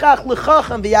 hoichach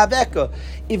l'chacham v'yaveka.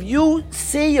 If you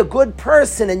see a good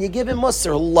person and you give him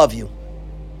mussar, he'll love you.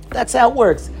 That's how it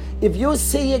works. If you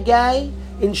see a guy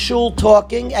in shul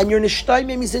talking and you're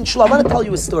nishtaymim, he's in shul. I want to tell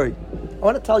you a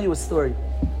story.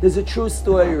 There's a true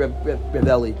story, Reb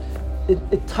Eli.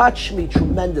 It touched me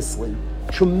tremendously.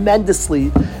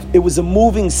 It was a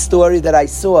moving story that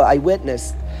I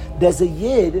witnessed. There's a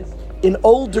yid, an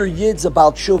older yid's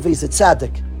about Shuvah, he's a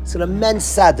tzaddik. It's an immense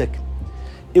tzaddik.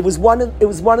 It was one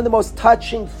of the most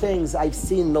touching things I've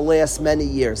seen in the last many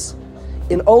years.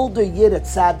 An older yid, a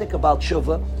tzaddik about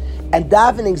Shuvah, and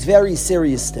davening's very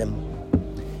serious to him.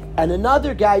 And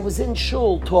another guy was in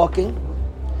shul talking,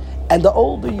 and the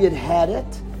older yid had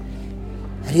it,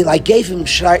 and he gave him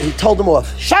he told him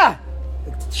off. Shah!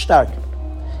 Stark.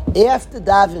 After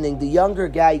davening, the younger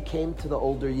guy came to the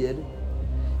older yid,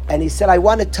 And he said, I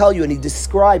want to tell you, and he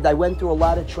described, I went through a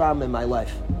lot of trauma in my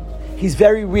life. He's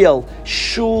very real.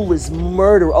 Shul is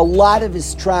murder. A lot of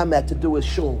his trauma had to do with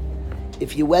shul.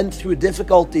 If you went through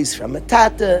difficulties from a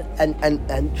tata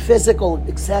and physical,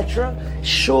 etc.,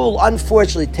 shul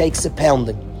unfortunately takes a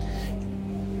pounding.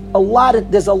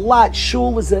 There's a lot.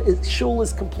 Shul is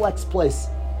a complex place.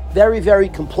 Very, very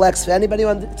complex. For anybody,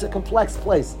 it's a complex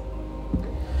place.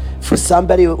 For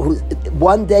somebody who,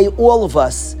 one day, all of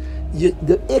us, the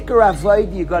Ikar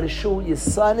Avodah, you got to shul, your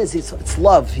son it's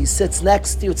love. He sits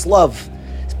next to you, it's love.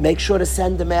 Make sure to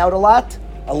send him out a lot.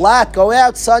 Go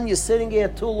out, son, you're sitting here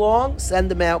too long.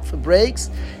 Send him out for breaks.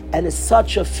 And it's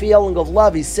such a feeling of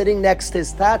love. He's sitting next to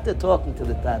his tata, talking to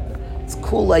the tata. It's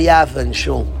kula yava in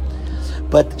shul.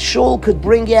 But shul could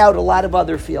bring out a lot of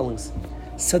other feelings.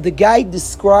 So the guy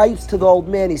describes to the old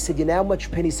man, he said, you know how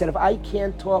much pain? He said, if I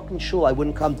can't talk in shul, I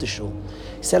wouldn't come to shul.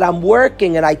 He said, I'm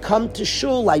working and I come to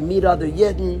shul, I meet other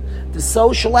yidden. The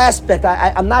social aspect,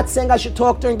 I'm not saying I should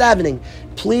talk during davening.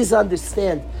 Please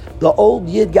understand, the old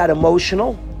yid got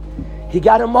emotional. He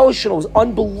got emotional, it was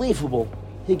unbelievable.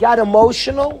 He got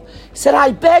emotional. He said,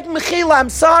 I beg Mechila, I'm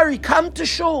sorry, come to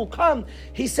shul, come.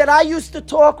 He said, I used to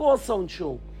talk also in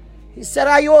shul. He said,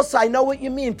 I know what you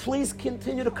mean. Please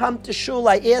continue to come to shul.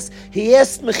 He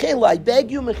asked Mechila, I beg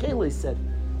you, Mechila, he said.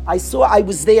 I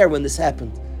was there when this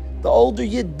happened. The older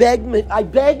Yid begged me, I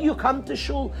beg you, come to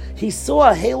shul. He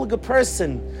saw a heilige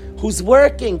person who's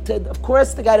working. Of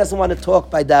course, the guy doesn't want to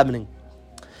talk by davening.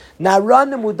 Now,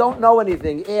 Rabbanim who don't know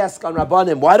anything, ask on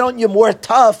Rabbanim, why don't you more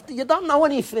tough? You don't know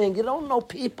anything. You don't know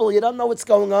people. You don't know what's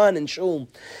going on in shul.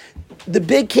 The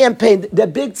big campaign, the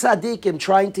big tzaddikim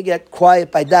trying to get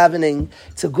quiet by davening,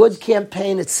 it's a good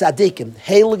campaign. It's tzaddikim,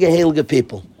 heilige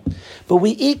people. But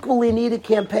we equally need a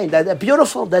campaign. They're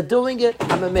beautiful. They're doing it.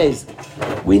 I'm amazed.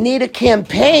 We need a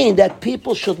campaign that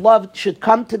people should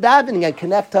come to davening and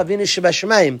connect to Avinu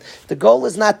Shebashamayim. The goal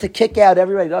is not to kick out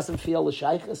everybody who doesn't feel the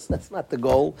shaykhus. That's not the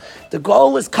goal. The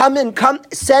goal is come,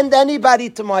 send anybody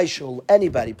to my shul.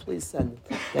 Anybody, please send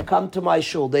them. They come to my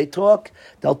shul. They'll talk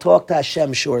to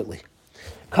Hashem shortly.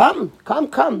 Come.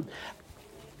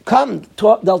 Come,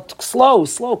 talk,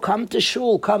 slow, come to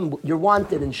shul, come. You're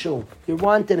wanted in shul. You're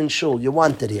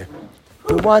wanted here.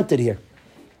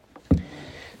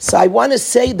 So I want to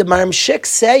say, the Maramshik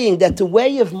saying that the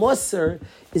way of Musar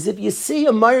is if you see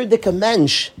a Mardika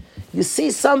mensch, you see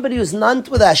somebody who's nant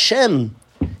with Hashem,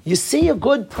 you see a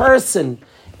good person,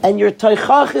 and your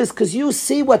teichach is because you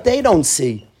see what they don't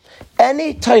see.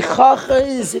 Any teichach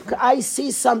is, I see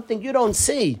something you don't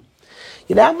see.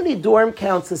 You know how many dorm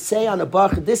counselors say on a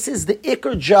bach, this is the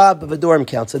ikr job of a dorm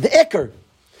counselor, the ikr.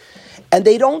 And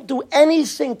they don't do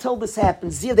anything till this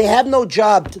happens. They have no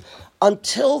job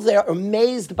until they're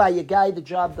amazed by a guy, the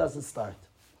job doesn't start.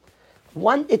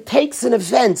 It takes an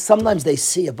event. Sometimes they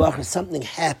see a bach, something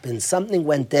happened, something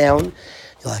went down.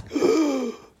 You're like,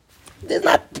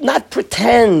 they're not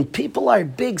pretend. People are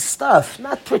big stuff,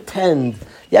 not pretend.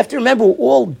 You have to remember, we're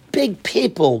all big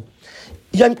people.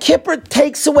 Yom Kippur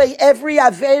takes away every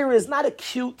Aveira. It's not a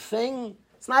cute thing.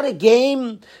 It's not a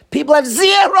game. People have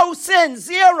zero sin.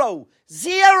 Zero.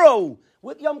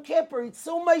 With Yom Kippur, it's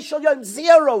so much Yom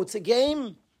zero. It's a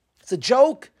game. It's a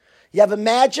joke. You have a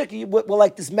magic. We're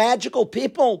like this magical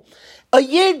people. A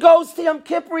Yid goes to Yom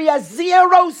Kippur, he has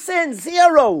zero sin.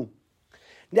 Zero.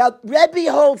 Now,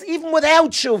 Rebbe holds, even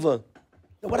without tshuva.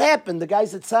 What happened? The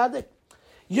guy's a tzaddik.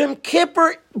 Yom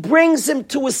Kippur brings him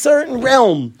to a certain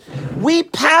realm. We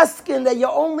paskin that you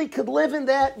only could live in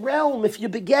that realm if you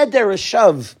beged there a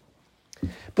shav.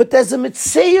 But there's a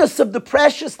mitzias of the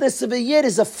preciousness of a yid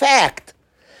is a fact.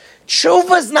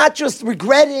 Tshuva is not just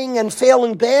regretting and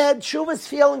feeling bad. Tshuva is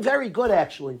feeling very good,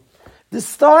 actually. The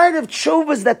start of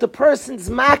tshuva is that the person's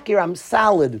makir, I'm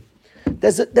solid.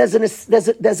 There's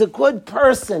a good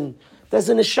person. There's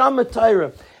a neshama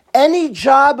Torah. Any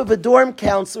job of a dorm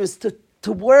counselor is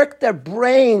to work their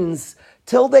brains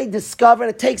till they discover,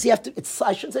 and I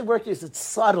shouldn't say work, it's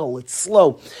subtle, it's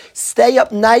slow. Stay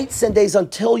up nights and days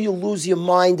until you lose your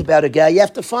mind about a guy. You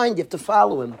have to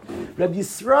follow him. Rabbi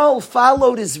Yisrael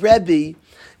followed his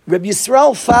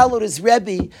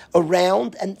Rebbe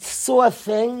around and saw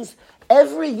things.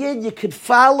 Every Yid you could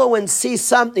follow and see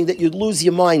something that you'd lose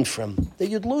your mind from.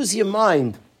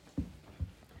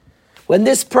 When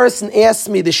this person asked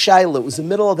me the shaila, it was the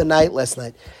middle of the night last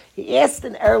night, he asked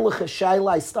an Erlich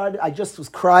shaila. I just was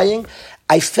crying.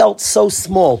 I felt so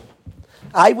small.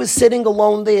 I was sitting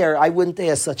alone there. I wouldn't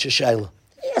ask such a shaila.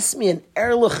 He asked me an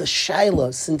Erlich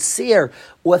shaila, sincere,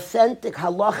 authentic,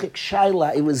 halachic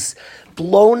shaila. It was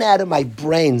blown out of my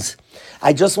brains.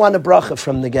 I just want a bracha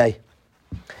from the guy.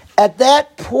 At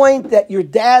that point that you're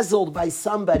dazzled by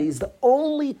somebody is the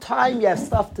only time you have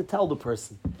stuff to tell the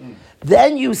person.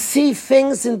 Then you see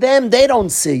things in them they don't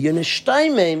see. You're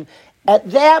nishtaimim.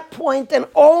 At that point, and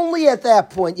only at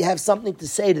that point, you have something to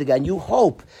say to the guy. And you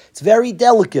hope. It's very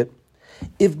delicate.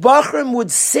 If Bachrim would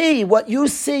see what you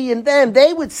see in them,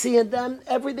 they would see in them,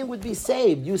 everything would be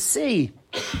saved. You see.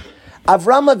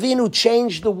 Avram Avinu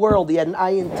changed the world. He had an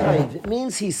ayin tov. It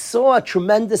means he saw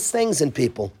tremendous things in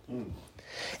people.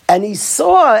 And he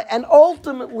saw, and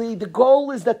ultimately the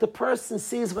goal is that the person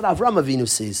sees what Avram Avinu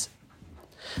sees.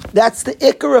 That's the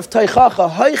ikar of Teichacha,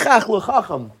 Hoichach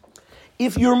L'chacham.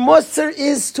 If your musar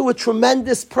is to a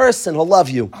tremendous person, he'll love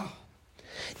you.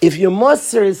 If your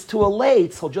musar is to a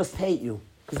lates, he'll just hate you.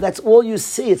 Because that's all you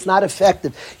see. It's not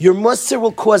effective. Your musar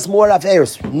will cause more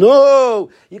averos. No!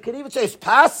 You can even say, it's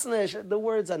pasnish. The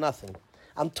words are nothing.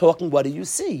 I'm talking, what do you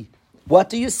see? What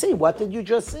do you see? What did you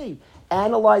just see?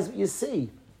 Analyze what you see.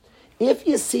 If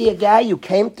you see a guy who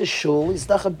came to shul, he's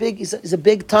a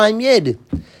big time yid.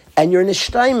 And you're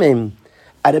nishtaimim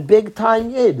at a big time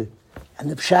yid. And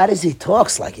the pshat is he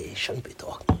talks like he shouldn't be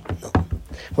talking. No.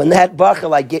 When that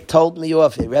bacher told me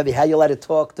off, hey, Rebbe, how you let it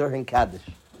talk during Kaddish?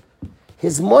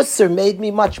 His musar made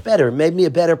me much better, made me a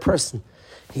better person.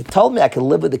 He told me I could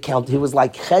live with the count. He was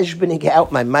like cheshbening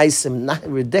out my meisim, not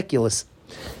ridiculous.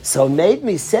 So it made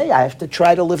me say I have to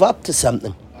try to live up to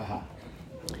something.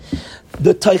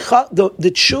 The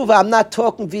tshuva, I'm not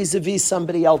talking vis-a-vis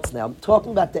somebody else now. I'm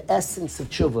talking about the essence of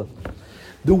tshuva.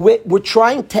 We're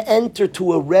trying to enter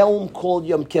to a realm called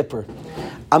Yom Kippur.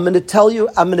 I'm going to tell you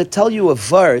a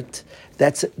vert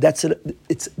it's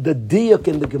the diuk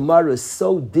in the Gemara is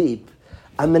so deep.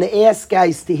 I'm going to ask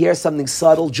guys to hear something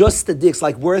subtle, just the diuk. It's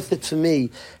like worth it for me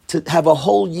to have a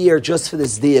whole year just for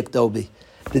this diuk, Dobi.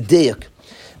 The diuk.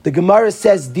 The Gemara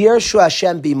says, Dirshu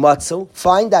Hashem bimatzu,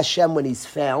 find Hashem when he's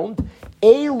found.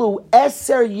 Elu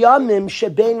eser yamim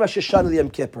shebein Rosh Hashanah and Yom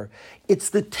Kippur. It's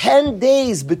the 10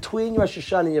 days between Rosh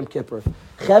Hashanah and Yom Kippur.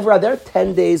 Chevra, there are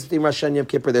 10 days between Rosh Hashanah and Yom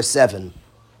Kippur. There's 7.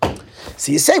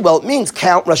 So you say, well, it means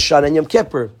count Rosh Hashanah and Yom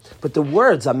Kippur. But the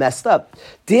words are messed up.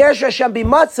 Dirshu Hashem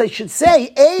bimatzu should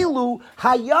say, Elu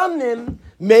hayamim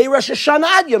mei Rosh Hashanah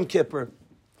ad Yom Kippur.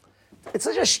 It's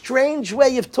such a strange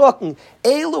way of talking.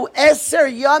 Elu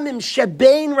eser yamim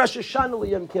shebein Rosh Hashanah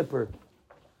Yom Kippur.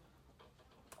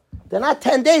 They're not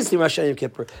 10 days to Rosh Hashanah Yom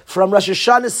Kippur. From Rosh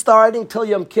Hashanah starting till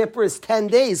Yom Kippur is 10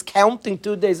 days, counting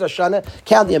 2 days Rosh Hashanah,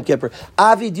 counting Yom Kippur.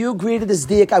 Avi, do you agree to this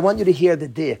diak? I want you to hear the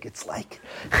diak. It's like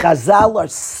Chazal are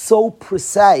so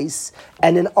precise,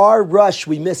 and in our rush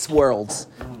we miss worlds.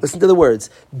 Listen to the words.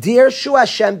 Dirshu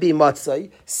Hashem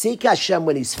bimatzai, seek Hashem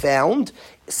when he's found.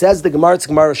 Says the Gemara, it's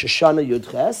Gemara Rosh Hashanah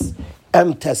Yudches,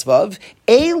 Tesvav,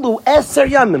 Elu Eser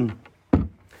Yamim.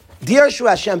 Dirshu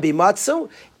Hashem bimatzu,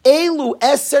 Elu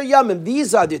Eser Yamim.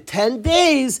 These are the 10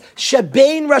 days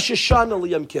Shebein Rosh Hashanah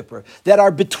Yom Kippur that are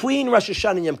between Rosh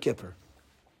Hashanah and Yom Kippur.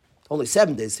 Only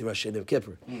 7 days to Rosh Hashanah and Yom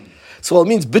Kippur. So it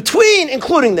means between,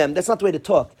 including them. That's not the way to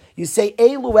talk. You say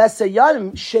Elu Eser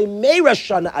Yamim Shemei Rosh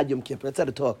Hashanah ad Yom Kippur. That's how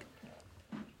to talk.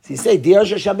 So you say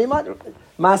Dirshu Hashem bimatzu,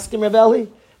 Maskim Raveli.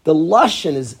 The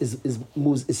lashon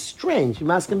is strange. You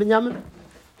masking Binyamin?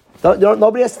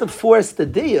 Nobody has to force the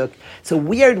diuk. It's a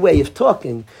weird way of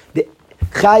talking.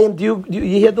 Chaim, do you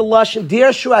hear the lashon?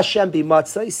 Dirshu Hashem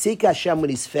bimatzai, seek Hashem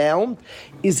when he's found.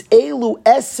 Is elu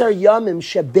eser yamim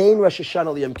shebein Rosh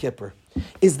Hashanah Yom Kippur?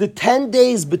 Is the 10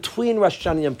 days between Rosh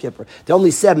Hashanah and Yom Kippur? There are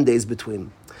only 7 days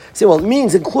between. See, well, it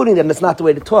means including them. That's not the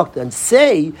way to talk. Then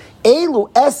say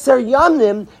elu eser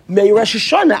yamim mei Rosh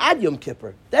Hashanah ad Yom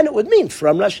Kippur. Then it would mean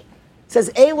from Rosh. It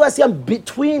says elu eser yamim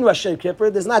between Rosh Hashanah and Yom Kippur.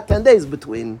 There's not 10 days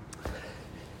between.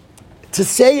 To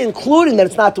say including that,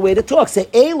 it's not the way to talk. Say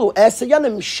elu eser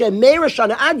yamim shemei Rosh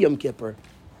Hashanah ad Yom Kippur.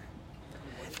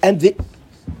 And the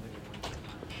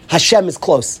Hashem is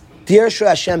close. Dirshu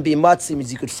Hashem bimatzi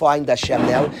means you could find Hashem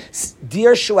now.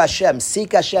 Dirshu Hashem,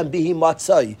 seek Hashem bihi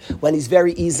matzai, when he's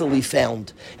very easily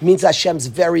found. It means Hashem's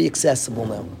very accessible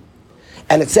now.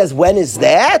 And it says, when is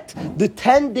that? The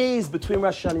 10 days between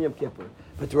Rosh Hashanah and Yom Kippur.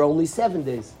 But there are only 7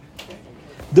 days.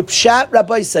 The Pshat,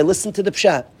 Rabbi say, listen to the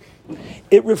Pshat.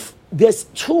 There's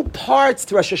 2 parts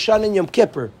to Rosh Hashanah and Yom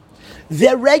Kippur.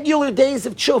 They're regular days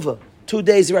of tshuva. 2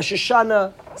 days Rosh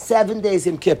Hashanah, 7 days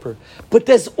Yom Kippur. But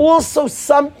there's also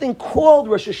something called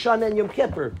Rosh Hashanah and Yom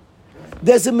Kippur.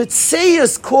 There's a mitzvah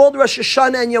called Rosh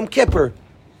Hashanah and Yom Kippur.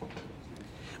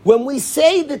 When we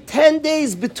say the 10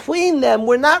 days between them,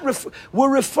 we're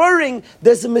referring,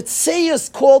 there's a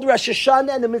mitzvah called Rosh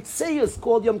Hashanah and a mitzvah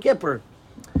called Yom Kippur.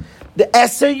 The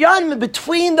Eser Yamim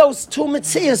between those 2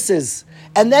 mitzvahs.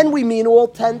 And then we mean all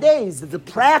 10 days. The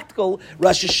practical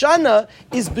Rosh Hashanah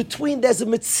is between, there's a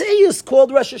Metzius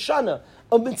called Rosh Hashanah,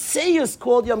 a Metzius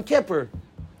called Yom Kippur.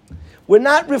 We're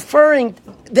not referring,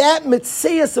 that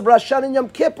Metzius of Rosh Hashanah and Yom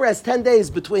Kippur has 10 days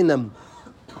between them.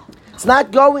 It's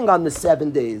not going on the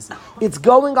 7 days. It's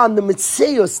going on the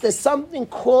Metzius. There's something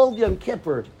called Yom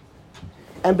Kippur.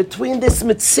 And between this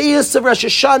Metzius of Rosh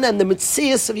Hashanah and the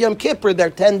Metzius of Yom Kippur, there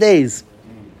are 10 days.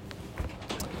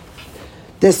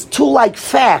 There's two like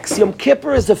facts. Yom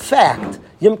Kippur is a fact.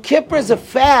 Yom Kippur is a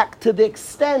fact to the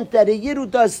extent that a Yid who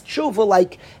does tshuva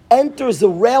like enters a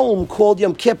realm called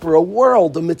Yom Kippur, a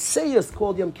world, a Metzius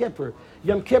called Yom Kippur.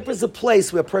 Yom Kippur is a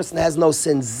place where a person has no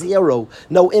sin, zero,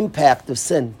 no impact of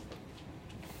sin.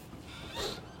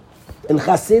 In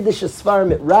Hasidic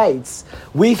Sfarim it writes,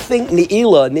 we think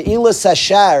Ne'ilah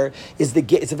Sashar is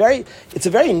it's a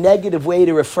very negative way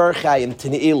to refer Chaim to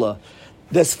Ne'ilah.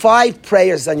 There's 5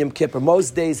 prayers on Yom Kippur.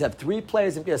 Most days have 3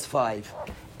 prayers, and there's 5.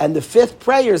 And the 5th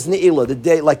prayer is Ne'ilah, the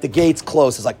day like the gates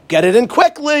close. It's like, get it in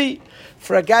quickly.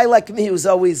 For a guy like me who's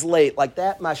always late, like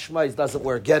that mashmais doesn't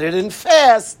work. Get it in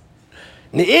fast.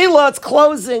 Ne'ilah, it's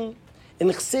closing. In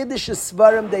Chassidic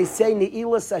Svarim, they say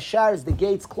Ne'ilah Sashar is the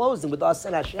gates closing with us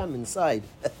and Hashem inside.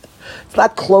 It's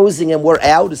not closing and we're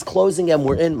out, it's closing and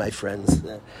we're in, my friends.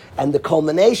 And the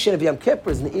culmination of Yom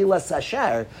Kippur is Ne'ilah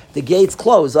Sashar. The gates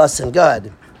close, us and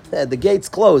God. The gates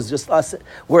close, just us.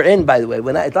 We're in, by the way.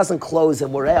 It doesn't close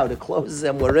and we're out, it closes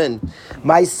and we're in.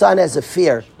 My son has a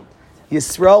fear.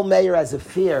 Yisrael Meir has a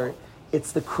fear.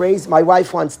 It's the crazy. My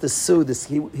wife wants to sue this.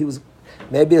 He was,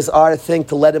 maybe it's our thing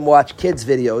to let him watch kids'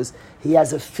 videos. He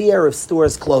has a fear of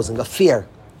stores closing, a fear.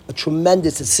 A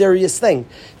serious thing.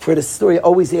 For the store, he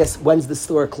always asks, when's the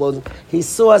store closing? He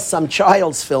saw some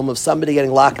child's film of somebody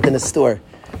getting locked in a store.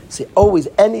 See, always,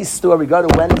 any store, we go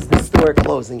to, when is the store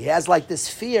closing? He has like this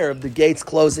fear of the gates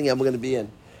closing and we're going to be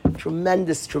in.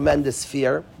 Tremendous, tremendous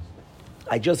fear.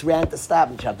 I just ran to Stop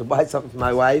and Shop to buy something for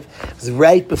my wife. It was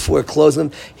right before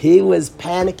closing. He was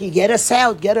panicky. Get us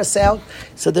out, get us out.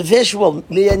 So the visual,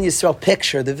 me and Yisrael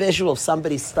picture, the visual of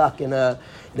somebody stuck in a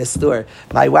store.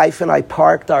 My wife and I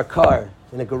parked our car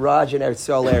in a garage in Eretz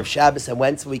Yisrael Erev Shabbos, and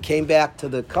when we came back to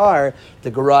the car,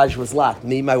 the garage was locked.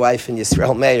 Me, my wife, and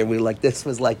Yisrael Meir, we were like, this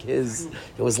was like his,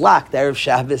 it was locked. Erev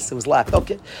Shabbos, it was locked.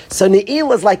 Okay. So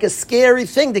Ne'ilah is like a scary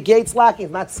thing. The gate's locking.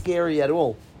 It's not scary at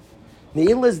all.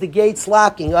 Ne'ilah is the gates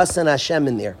locking, us and Hashem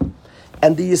in there.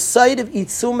 And the Yesod of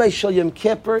Itzumei Shel Yom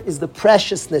Kippur is the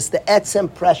preciousness, the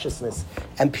etzem preciousness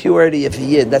and purity of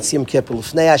Yid. That's Yom Kippur.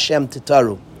 L'fnei Hashem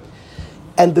titaru.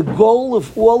 And the goal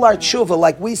of all our tshuva,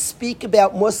 like we speak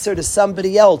about Musar to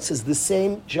somebody else, is the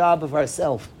same job of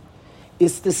ourselves.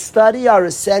 Is to study our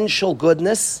essential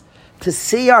goodness, to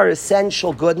see our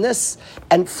essential goodness,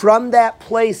 and from that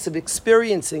place of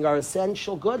experiencing our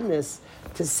essential goodness,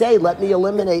 to say, let me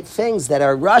eliminate things that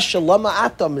are Rasha, Lama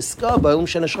Ata,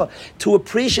 Miskaba, to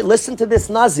appreciate. Listen to this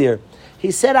Nazir.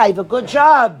 He said, I have a good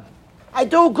job. I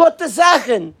do good to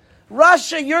Zachen.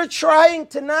 Rasha, you're trying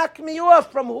to knock me off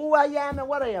from who I am and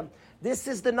what I am. This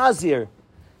is the Nazir.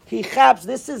 He chaps,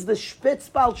 this is the Spitz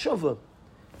Bal Tshuva.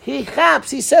 He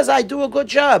chaps, he says, I do a good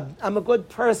job. I'm a good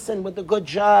person with a good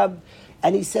job.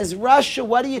 And he says, Rasha,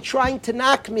 what are you trying to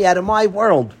knock me out of my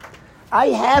world? I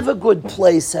have a good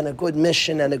place and a good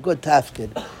mission and a good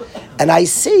tafkid. And I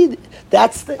see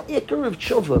that's the ikar of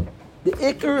tshuva. The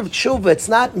ikar of tshuva, it's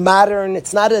not modern,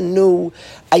 it's not a new.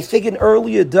 I think in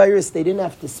earlier dairas they didn't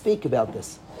have to speak about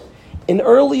this. In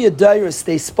earlier dairas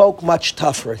they spoke much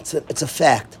tougher. It's a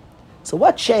fact. So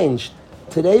what changed?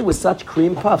 Today with such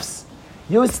cream puffs.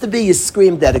 Used to be you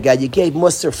screamed at a guy, you gave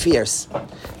Musar fierce.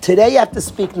 Today you have to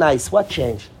speak nice. What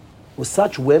changed? With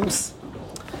such wimps?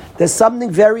 There's something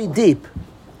very deep.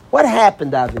 What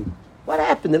happened, Avi? What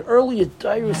happened? In earlier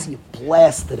dairas you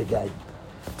blasted a guy.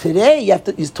 Today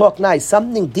you talk nice.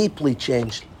 Something deeply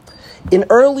changed. In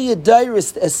earlier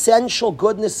dairas, the essential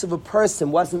goodness of a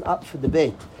person wasn't up for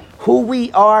debate. Who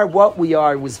we are, what we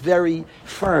are, was very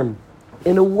firm.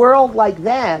 In a world like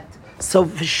that, so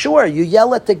for sure, you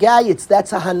yell at the guy,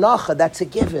 that's a hanacha, that's a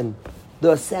given.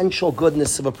 The essential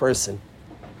goodness of a person.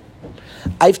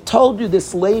 I've told you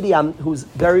this lady who's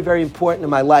very, very important in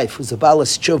my life, who's a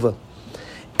balas tshuva.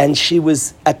 And she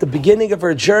was, at the beginning of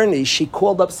her journey, she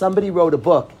called up, somebody wrote a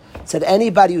book, said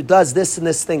anybody who does this and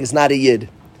this thing is not a Yid.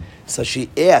 So she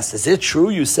asked, is it true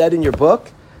you said in your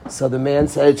book? So the man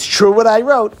said, it's true what I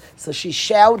wrote. So she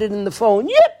shouted in the phone,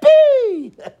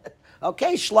 yippee!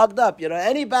 Okay, slugged up.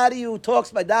 Anybody who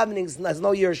talks by davening has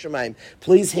no Yer Shemaim.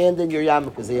 Please hand in your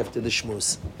yarmulkes after the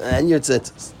shmuz and your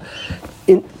tzitzis.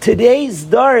 In today's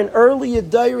dar, in earlier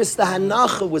dairas, the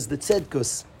hanacha was the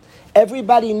tzedkus.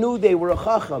 Everybody knew they were a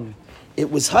chacham. It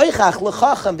was Haychach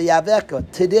L'chacham V'Yaveka.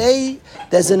 Today,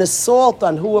 there's an assault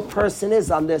on who a person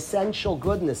is, on the essential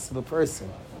goodness of a person.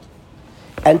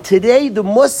 And today, the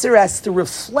Musar has to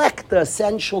reflect the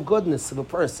essential goodness of a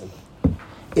person.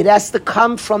 It has to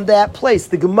come from that place.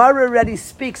 The Gemara already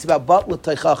speaks about Batla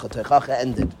Teichacha. Teichacha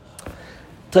ended.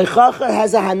 Teichacha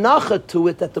has a hanacha to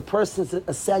it that the person's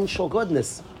essential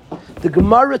goodness. The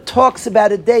Gemara talks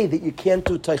about a day that you can't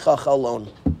do Teichacha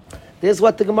alone. There's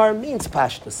what the Gemara means,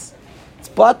 Pashtus. It's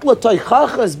Batla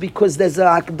Teichacha is because there's a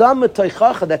Akdama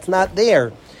Teichacha that's not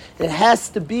there. It has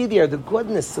to be there, the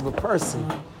goodness of a person,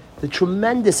 the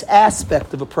tremendous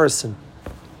aspect of a person.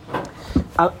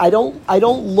 I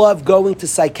don't love going to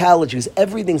psychology because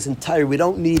everything's entire. We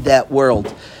don't need that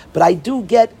world. But I do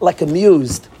get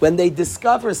amused when they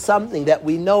discover something that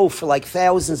we know for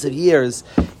thousands of years.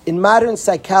 In modern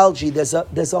psychology, there's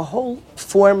a whole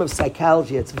form of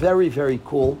psychology. It's very, very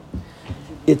cool.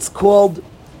 It's called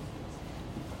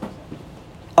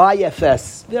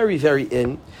IFS, very, very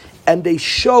in. And they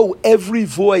show every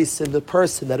voice in the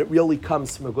person that it really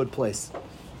comes from a good place.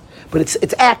 But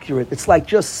it's accurate. It's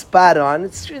just spot on.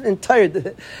 It's entire.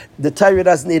 The Torah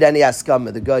doesn't need any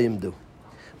askama. The Goyim do.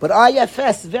 But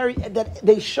IFS that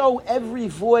they show every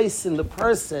voice in the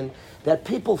person that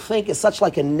people think is such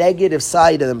a negative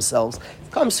side of themselves.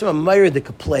 It comes from a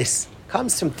myrdik place.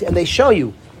 Comes from, and they show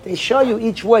you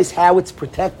each voice how it's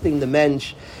protecting the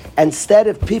mensch. Instead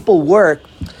of people work,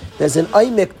 there's an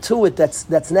oimik to it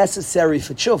that's necessary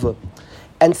for tshuva.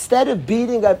 Instead of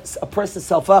beating a person's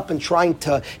self up and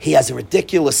he has a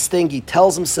ridiculous thing, he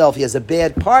tells himself he has a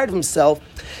bad part of himself,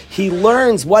 he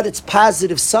learns what its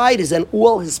positive side is and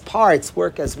all his parts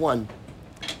work as one.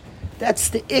 That's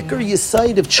the Iker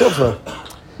Yesod of tshuva.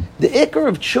 The Iker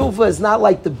of tshuva is not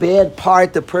like the bad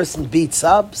part the person beats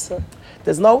up. So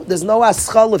there's no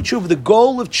aschal of tshuva. The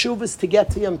goal of tshuva is to get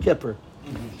to Yom Kippur.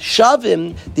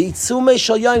 Shavim, the Itzumei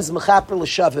Shal Yom is Mechaper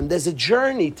L'Shavim. There's a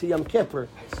journey to Yom Kippur.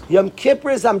 Yom Kippur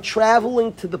is I'm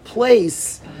traveling to the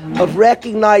place of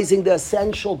recognizing the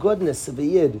essential goodness of a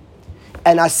Yid.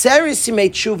 And Aseres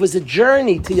Yimei Tshuva is a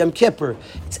journey to Yom Kippur.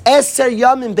 It's Eser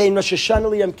Yomim Bein Rosh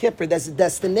Hashanah Yom Kippur. There's a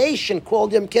destination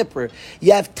called Yom Kippur.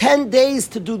 You have 10 days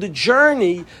to do the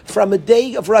journey from a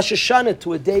day of Rosh Hashanah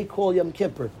to a day called Yom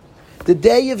Kippur. The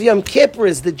day of Yom Kippur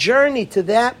is the journey to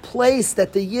that place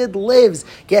that the Yid lives,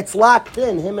 gets locked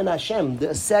in, him and Hashem,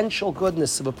 the essential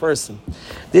goodness of a person.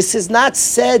 This is not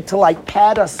said to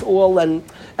pat us all and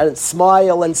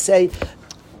smile and say,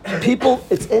 people,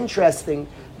 it's interesting,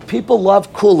 people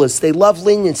love kulas, they love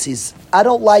leniencies. I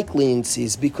don't like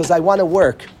leniencies because I want to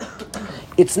work.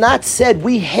 It's not said,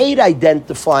 we hate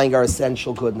identifying our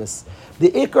essential goodness. The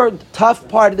ikar, tough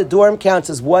part of the dorm counts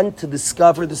is one, to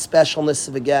discover the specialness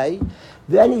of a guy.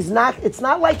 Then it's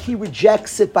not like he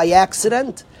rejects it by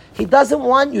accident. He doesn't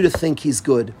want you to think he's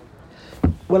good.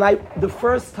 The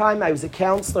first time I was a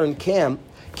counselor in camp,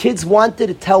 kids wanted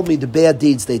to tell me the bad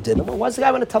deeds they did. Well, what's the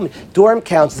guy want to tell me? Dorm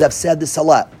counselors have said this a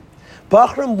lot.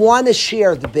 Bachram want to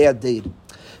share the bad deed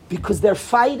because they're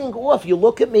fighting off. You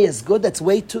look at me as good, that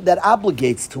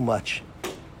obligates too much.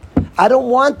 I don't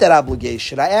want that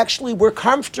obligation. We're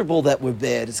comfortable that we're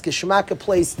bad. It's Geshmak, a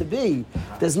place to be.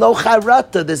 There's no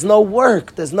charata, there's no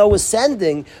work, there's no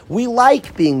ascending. We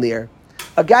like being there.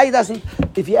 A guy doesn't,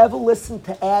 if you ever listen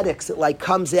to addicts, it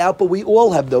comes out, but we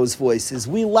all have those voices.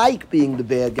 We like being the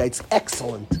bad guy. It's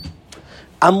excellent.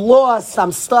 I'm lost,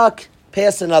 I'm stuck,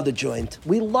 pass another joint.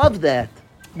 We love that.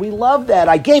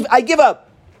 I give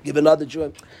up. Give another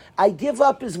joint. I give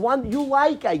up is one,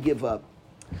 I give up.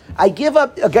 I give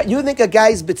up. You think a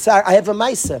guy's bitzar? I have a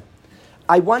maisa.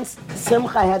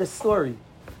 Simcha had a story.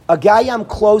 A guy I'm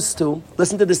close to,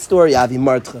 listen to this story, Avi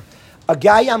Martcha. A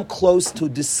guy I'm close to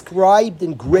described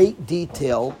in great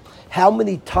detail how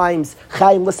many times,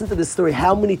 Chaim, listen to this story,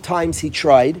 how many times he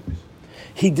tried.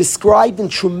 He described in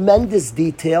tremendous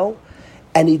detail,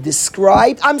 and he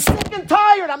described, I'm sick and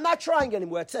tired, I'm not trying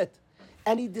anymore, that's it.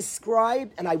 And he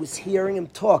described, and I was hearing him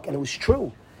talk, and it was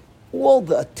true. All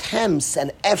the attempts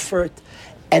and effort,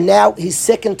 and now he's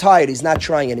sick and tired. He's not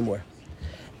trying anymore.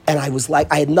 And I was I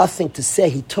had nothing to say.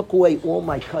 He took away all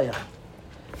my koyach.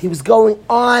 He was going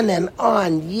on and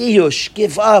on. Yiyush,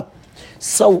 give up.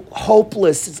 So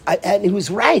hopeless. And he was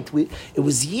right. It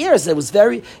was years. It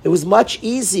was much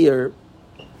easier.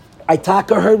 I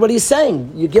taka heard what he's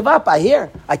saying. You give up, I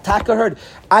hear. I taka heard.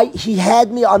 He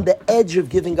had me on the edge of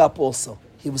giving up also.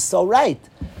 He was so right.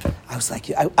 I was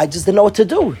I just didn't know what to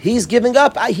do. He's giving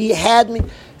up. He had me.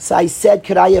 So I said,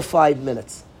 could I have 5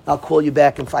 minutes? I'll call you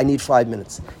back if I need 5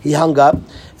 minutes. He hung up,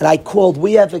 and I called.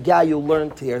 We have a guy who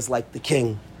learned here is like the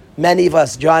king. Many of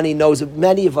us, Johnny knows it,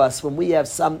 many of us, when we have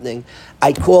something,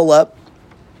 I call up,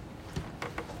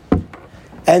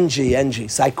 NG.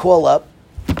 So I call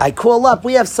up.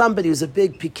 We have somebody who's a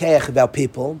big pikeach about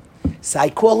people. So I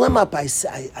call him up. I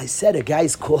said, a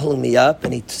guy's calling me up,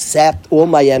 and he sapped all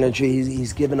my energy.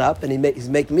 He's given up, and he's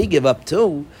making me give up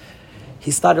too.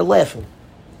 He started laughing.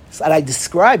 So I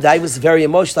described, I was very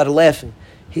emotional, started laughing.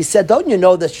 He said, don't you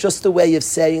know that's just a way of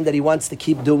saying that he wants to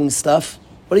keep doing stuff?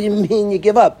 What do you mean you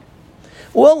give up?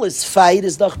 All his fight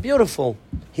is doch beautiful.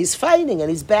 He's fighting and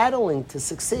he's battling to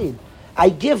succeed. I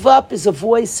give up is a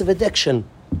voice of addiction.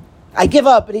 I give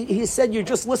up. And he said, you're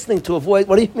just listening to a voice.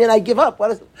 What do you mean I give up?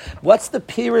 What's the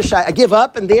pirish? I give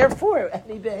up, and therefore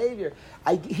any behavior.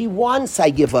 He wants I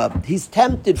give up. He's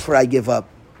tempted for I give up.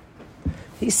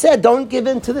 He said, don't give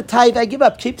in to the tithe, I give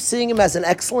up. Keep seeing him as an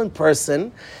excellent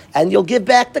person, and you'll give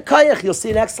back the koyach. You'll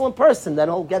see an excellent person, then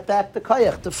he'll get back the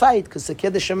koyach to fight, because the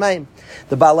Kiddush Shamayim.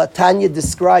 The Baal HaTanya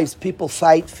describes people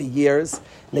fight for years, and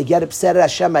they get upset at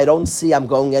Hashem, I don't see I'm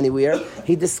going anywhere.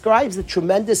 He describes the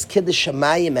tremendous Kiddush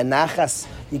Shamayim and nachas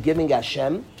you're giving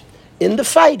Hashem. In the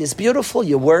fight, it's beautiful.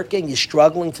 You're working, you're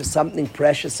struggling for something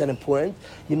precious and important.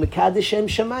 You mekadesh Shem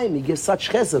Shamayim, you give such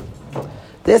chesed.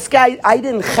 This guy, I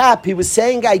didn't chap. He was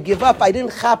saying I give up. I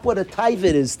didn't chap what a tithe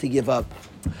it is to give up.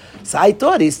 So I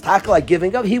thought he's talking like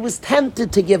giving up. He was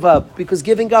tempted to give up because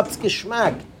giving up is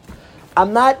geschmack.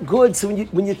 I'm not good. So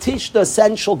when you teach the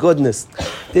essential goodness,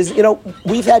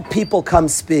 we've had people come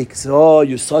speak. Say, oh,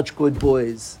 you're such good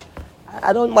boys.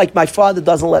 I don't like, my father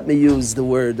doesn't let me use the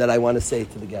word that I want to say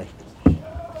to the guy.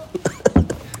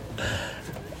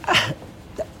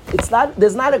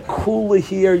 There's not a cooler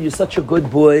here, you're such a good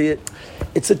boy.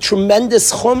 It's a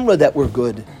tremendous chumrah that we're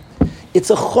good. It's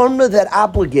a chumrah that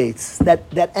obligates,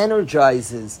 that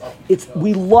energizes.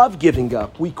 We love giving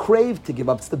up. We crave to give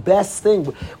up. It's the best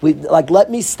thing. Let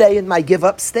me stay in my give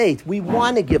up state. We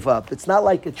want to give up. It's not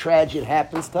like a tragedy, it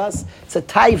happens to us. It's a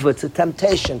taiva, it's a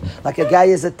temptation. Like a guy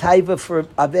is a taiva for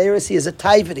Averis, he is a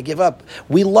taiva to give up.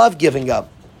 We love giving up.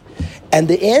 And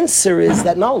the answer is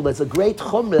that no, there's a great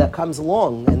chumrah that comes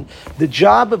along. And the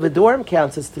job of a dorm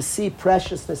council is to see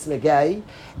preciousness in a guy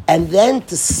and then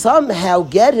to somehow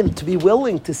get him to be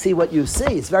willing to see what you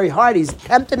see. It's very hard. He's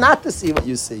tempted not to see what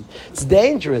you see. It's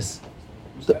dangerous.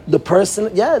 The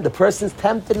person's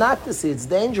tempted not to see. It's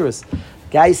dangerous.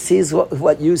 Guy sees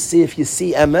what you see. If you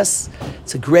see MS,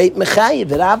 it's a great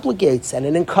mechayiv. It obligates and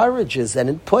it encourages and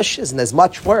it pushes, and there's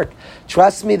much work.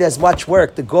 Trust me, there's much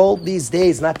work. The goal these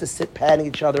days is not to sit patting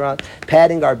each other on,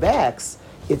 patting our backs.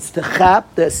 It's to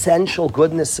chap the essential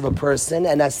goodness of a person,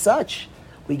 and as such,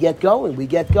 we get going,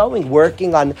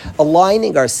 working on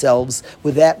aligning ourselves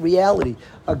with that reality.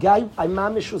 A guy, I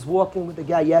mamish was walking with a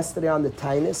guy yesterday on the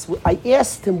Tainus. I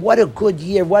asked him, what a good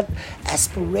year, what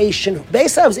aspiration.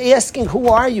 Basically, I was asking, who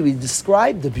are you? He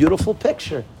described the beautiful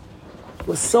picture. It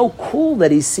was so cool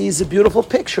that he sees a beautiful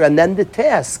picture. And then the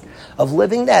task of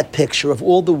living that picture, of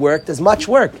all the work, there's much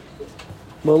work.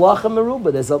 Malacha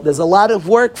Meruba, there's a lot of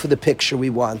work for the picture we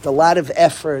want, a lot of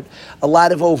effort, a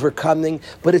lot of overcoming,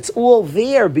 but it's all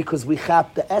there because we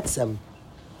chap the etzem.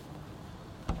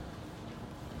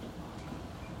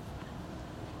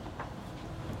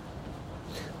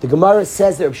 The Gemara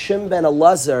says that Reb Shimon ben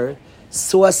Elazar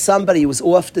saw somebody who was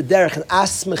off the derech and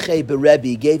asmechei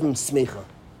berebi, gave him smicha.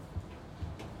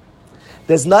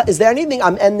 Is there anything,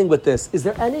 I'm ending with this, is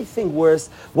there anything worse?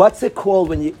 What's it called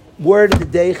when you, word of the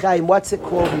day, Chaim, what's it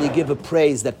called when you give a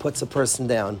praise that puts a person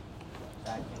down?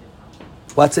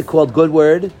 What's it called? Good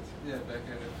word? Yeah,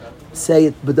 say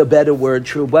it with a better word,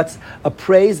 true. What's a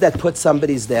praise that puts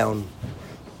somebody's down?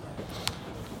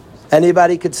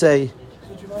 Anybody could say?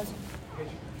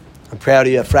 I'm proud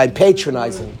of you, Friday.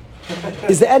 Patronizing.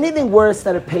 Is there anything worse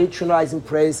than a patronizing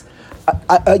praise?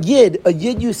 A yid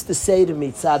used to say to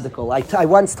me, Tzadikul, I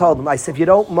once told him, I said, if you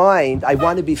don't mind, I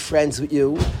want to be friends with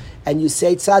you, and you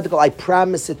say Tzadikul, I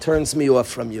promise it turns me off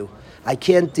from you. I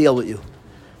can't deal with you.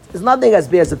 There's nothing as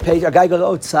bad as a patron. A guy goes,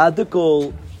 oh,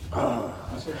 Tzadikul.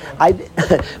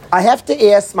 I have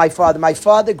to ask my father. My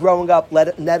father growing up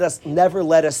never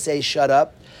let us say shut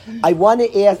up. I want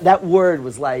to ask, that word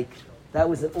was like, that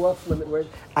was an off-limit word.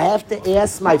 I have to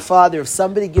ask my father, if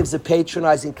somebody gives a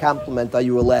patronizing compliment, are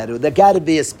you allowed to? There got to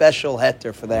be a special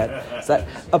heter for that. So,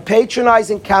 a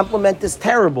patronizing compliment is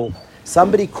terrible.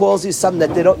 Somebody calls you something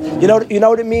that they don't... You know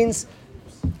what it means?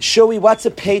 Shui, what's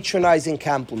a patronizing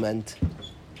compliment?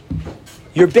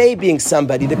 You're babying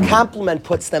somebody. The compliment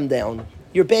puts them down.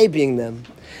 You're babying them.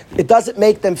 It doesn't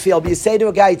make them feel... But you say to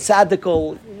a guy,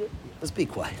 Tzadikul, let's be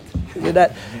quiet.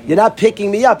 You're not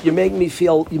picking me up. You make me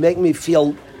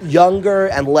feel younger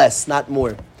and less, not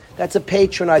more. That's a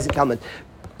patronizing comment.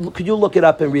 Could you look it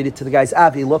up and read it to the guys?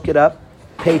 Avi, look it up.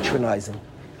 Patronizing.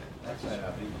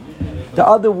 The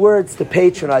other words to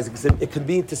patronize, because it could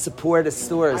be to support a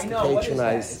store, is to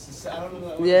patronize. I don't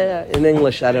know. Yeah, in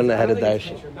English, I don't know how to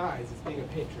dash it. Patronize, it's being a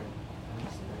patron.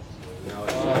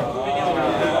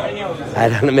 I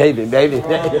don't know, maybe.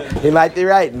 He might be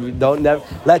right. We don't know.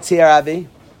 Let's hear Avi.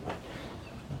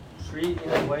 Treat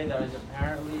in a way that is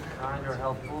apparently kind or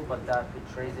helpful, but that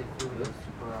betrays a feeling of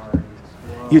superiority.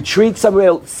 You treat someone,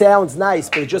 it sounds nice,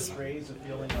 but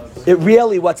it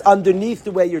really, what's underneath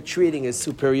the way you're treating is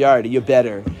superiority. You're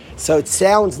better. So it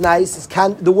sounds nice. It's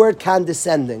the word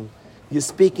condescending. You're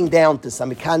speaking down to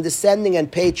somebody. Condescending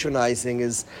and patronizing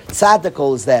is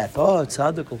tzaddical. Is that? Oh,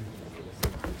 tzaddical.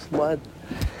 What?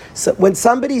 So when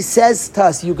somebody says to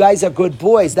us, "You guys are good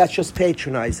boys," that's just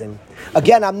patronizing.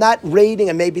 Again, I'm not rating,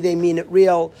 and maybe they mean it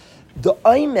real. The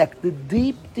oimek, the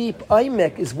deep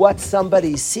oimek, is what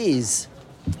somebody sees.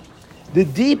 The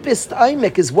deepest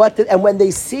oimek is what, and when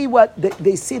they see what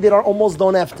they see, they almost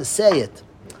don't have to say it.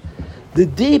 The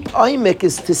deep oimek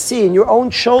is to see, in your own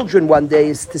children one day,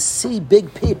 is to see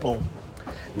big people.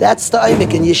 That's the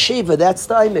oimek in yeshiva. That's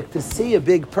the oimek, to see a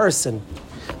big person.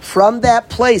 From that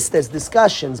place, there's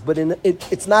discussions, but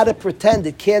it's not a pretend.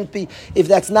 It can't be. If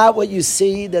that's not what you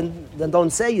see, then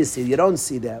don't say you see. You don't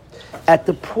see that. At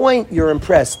the point you're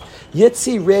impressed.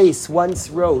 Yitzi Reis once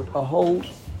wrote a whole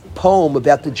poem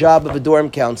about the job of a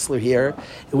dorm counselor here.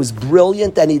 It was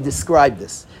brilliant, and he described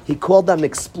this. He called them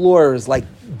explorers, like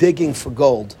digging for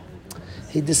gold.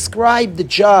 He described the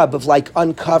job of like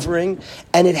uncovering,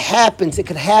 and it happens. It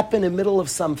could happen in the middle of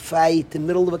some fight, in the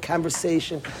middle of a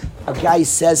conversation. A guy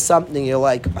says something, you're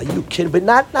like, "Are you kidding?" But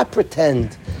not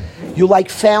pretend. You like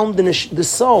found in the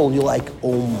soul. You're like,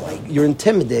 "Oh my!" You're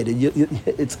intimidated.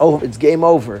 It's over. It's game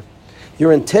over.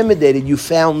 You're intimidated. You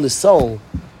found the soul.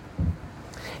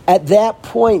 At that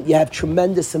point, you have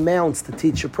tremendous amounts to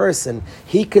teach a person.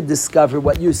 He could discover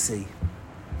what you see.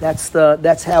 That's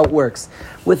how it works.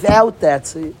 Without that,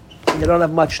 so you don't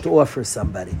have much to offer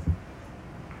somebody.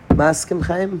 Maskim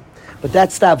Chaim? But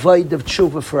that's the avoid of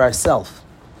tshuva for ourselves.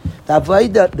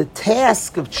 The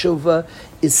task of tshuva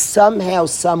is somehow,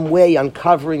 some way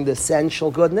uncovering the essential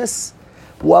goodness,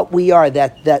 what we are,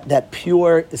 that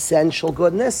pure essential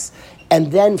goodness,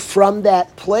 and then from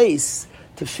that place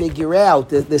to figure out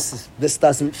that this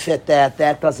doesn't fit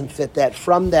that doesn't fit that.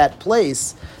 From that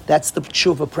place, that's the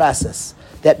tshuva process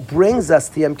that brings us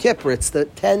to Yom Kippur. It's the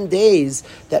 10 days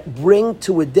that bring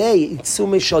to a day, it's a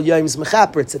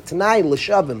Tanai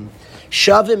l'shavim.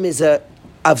 Shavim is a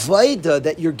avodah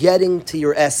that you're getting to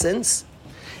your essence,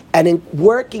 and in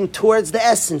working towards the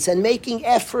essence and making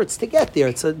efforts to get there.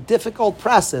 It's a difficult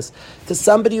process. To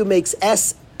somebody who makes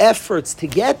efforts to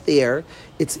get there,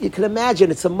 you can imagine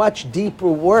it's a much deeper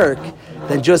work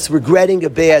than just regretting a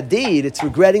bad deed. It's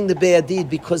regretting the bad deed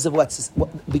because of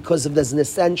there's an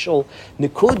essential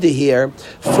nekuda here.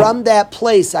 From that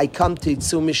place, I come to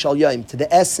Yitzum Mishal Yom, to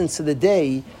the essence of the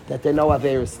day, that there are no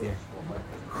averos there.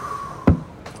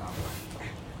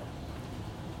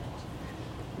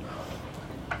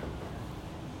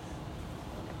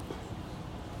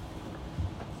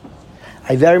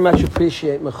 I very much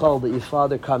appreciate, Michal, that your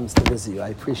father comes to visit you. I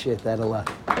appreciate that a lot.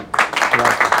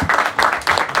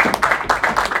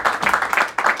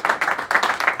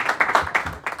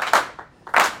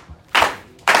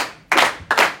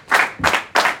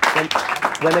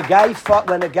 When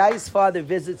a guy's father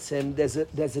visits him, there's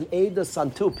an edus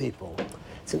on two people.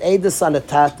 It's an edus on a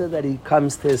tata that he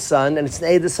comes to his son, and it's an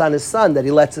edus on his son that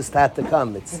he lets his tata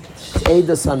come. It's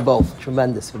edus on both.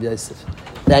 Tremendous, Rabbi Yosef.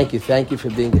 Thank you for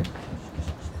being here.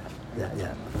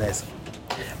 Yeah, nice.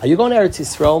 Are you going to Eretz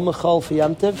Yisrael, Michal, for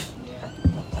Yom Tov?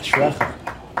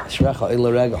 Ashrecha,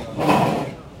 Ila Regal.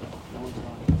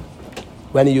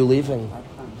 When are you leaving?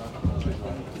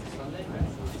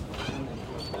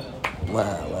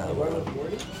 Wow.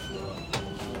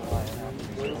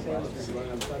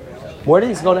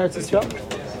 Morty's going to Eretz Yisrael?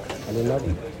 I didn't know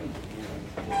that.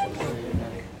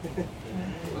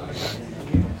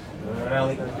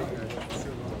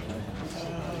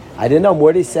 I didn't know.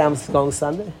 Morty Sam's going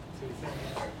Sunday?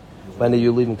 When are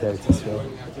you leaving to Eretz Yisrael?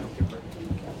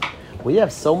 We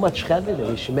have so much chevy that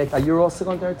we should make. Are you also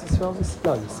going to Eretz Yisrael?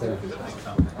 No, you said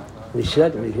we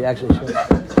should. We actually should.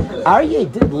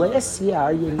 Aryeh did last year.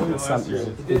 Aryeh made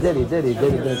something. He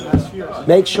did.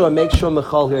 Make sure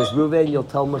Michal hears. Ruven, you'll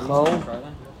tell Michal.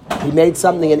 He made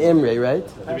something in Imre, right?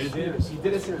 He did a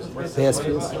series.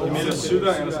 He made a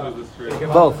Suda and a Suda.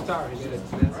 Both.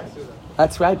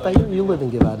 That's right by you. You live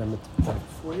in Givadim.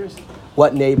 4 years.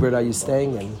 What neighborhood are you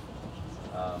staying in?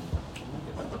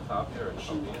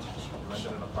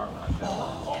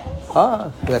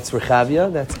 That's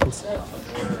Rechavia. That's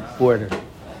border.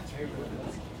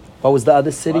 What was the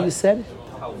other city you said?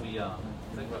 Talbia.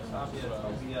 It's like Wasabi,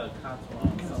 Talbia,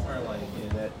 Katzman, somewhere like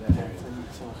that area.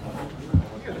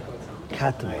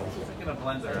 Katamon. It's like in a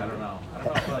blender. I don't know. I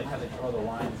don't know like how they throw the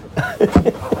wines.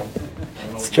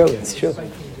 It's true. It's true.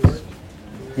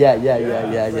 Yeah.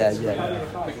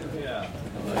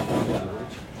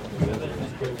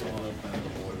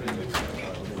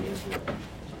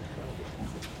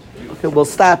 Okay, we'll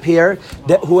stop here.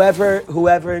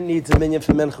 Whoever needs a minyan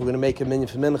for mincha, we're going to make a minyan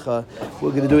for mincha. We're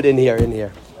going to do it in here. There's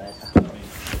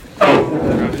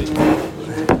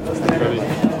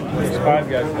 5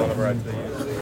 guys that want to ride the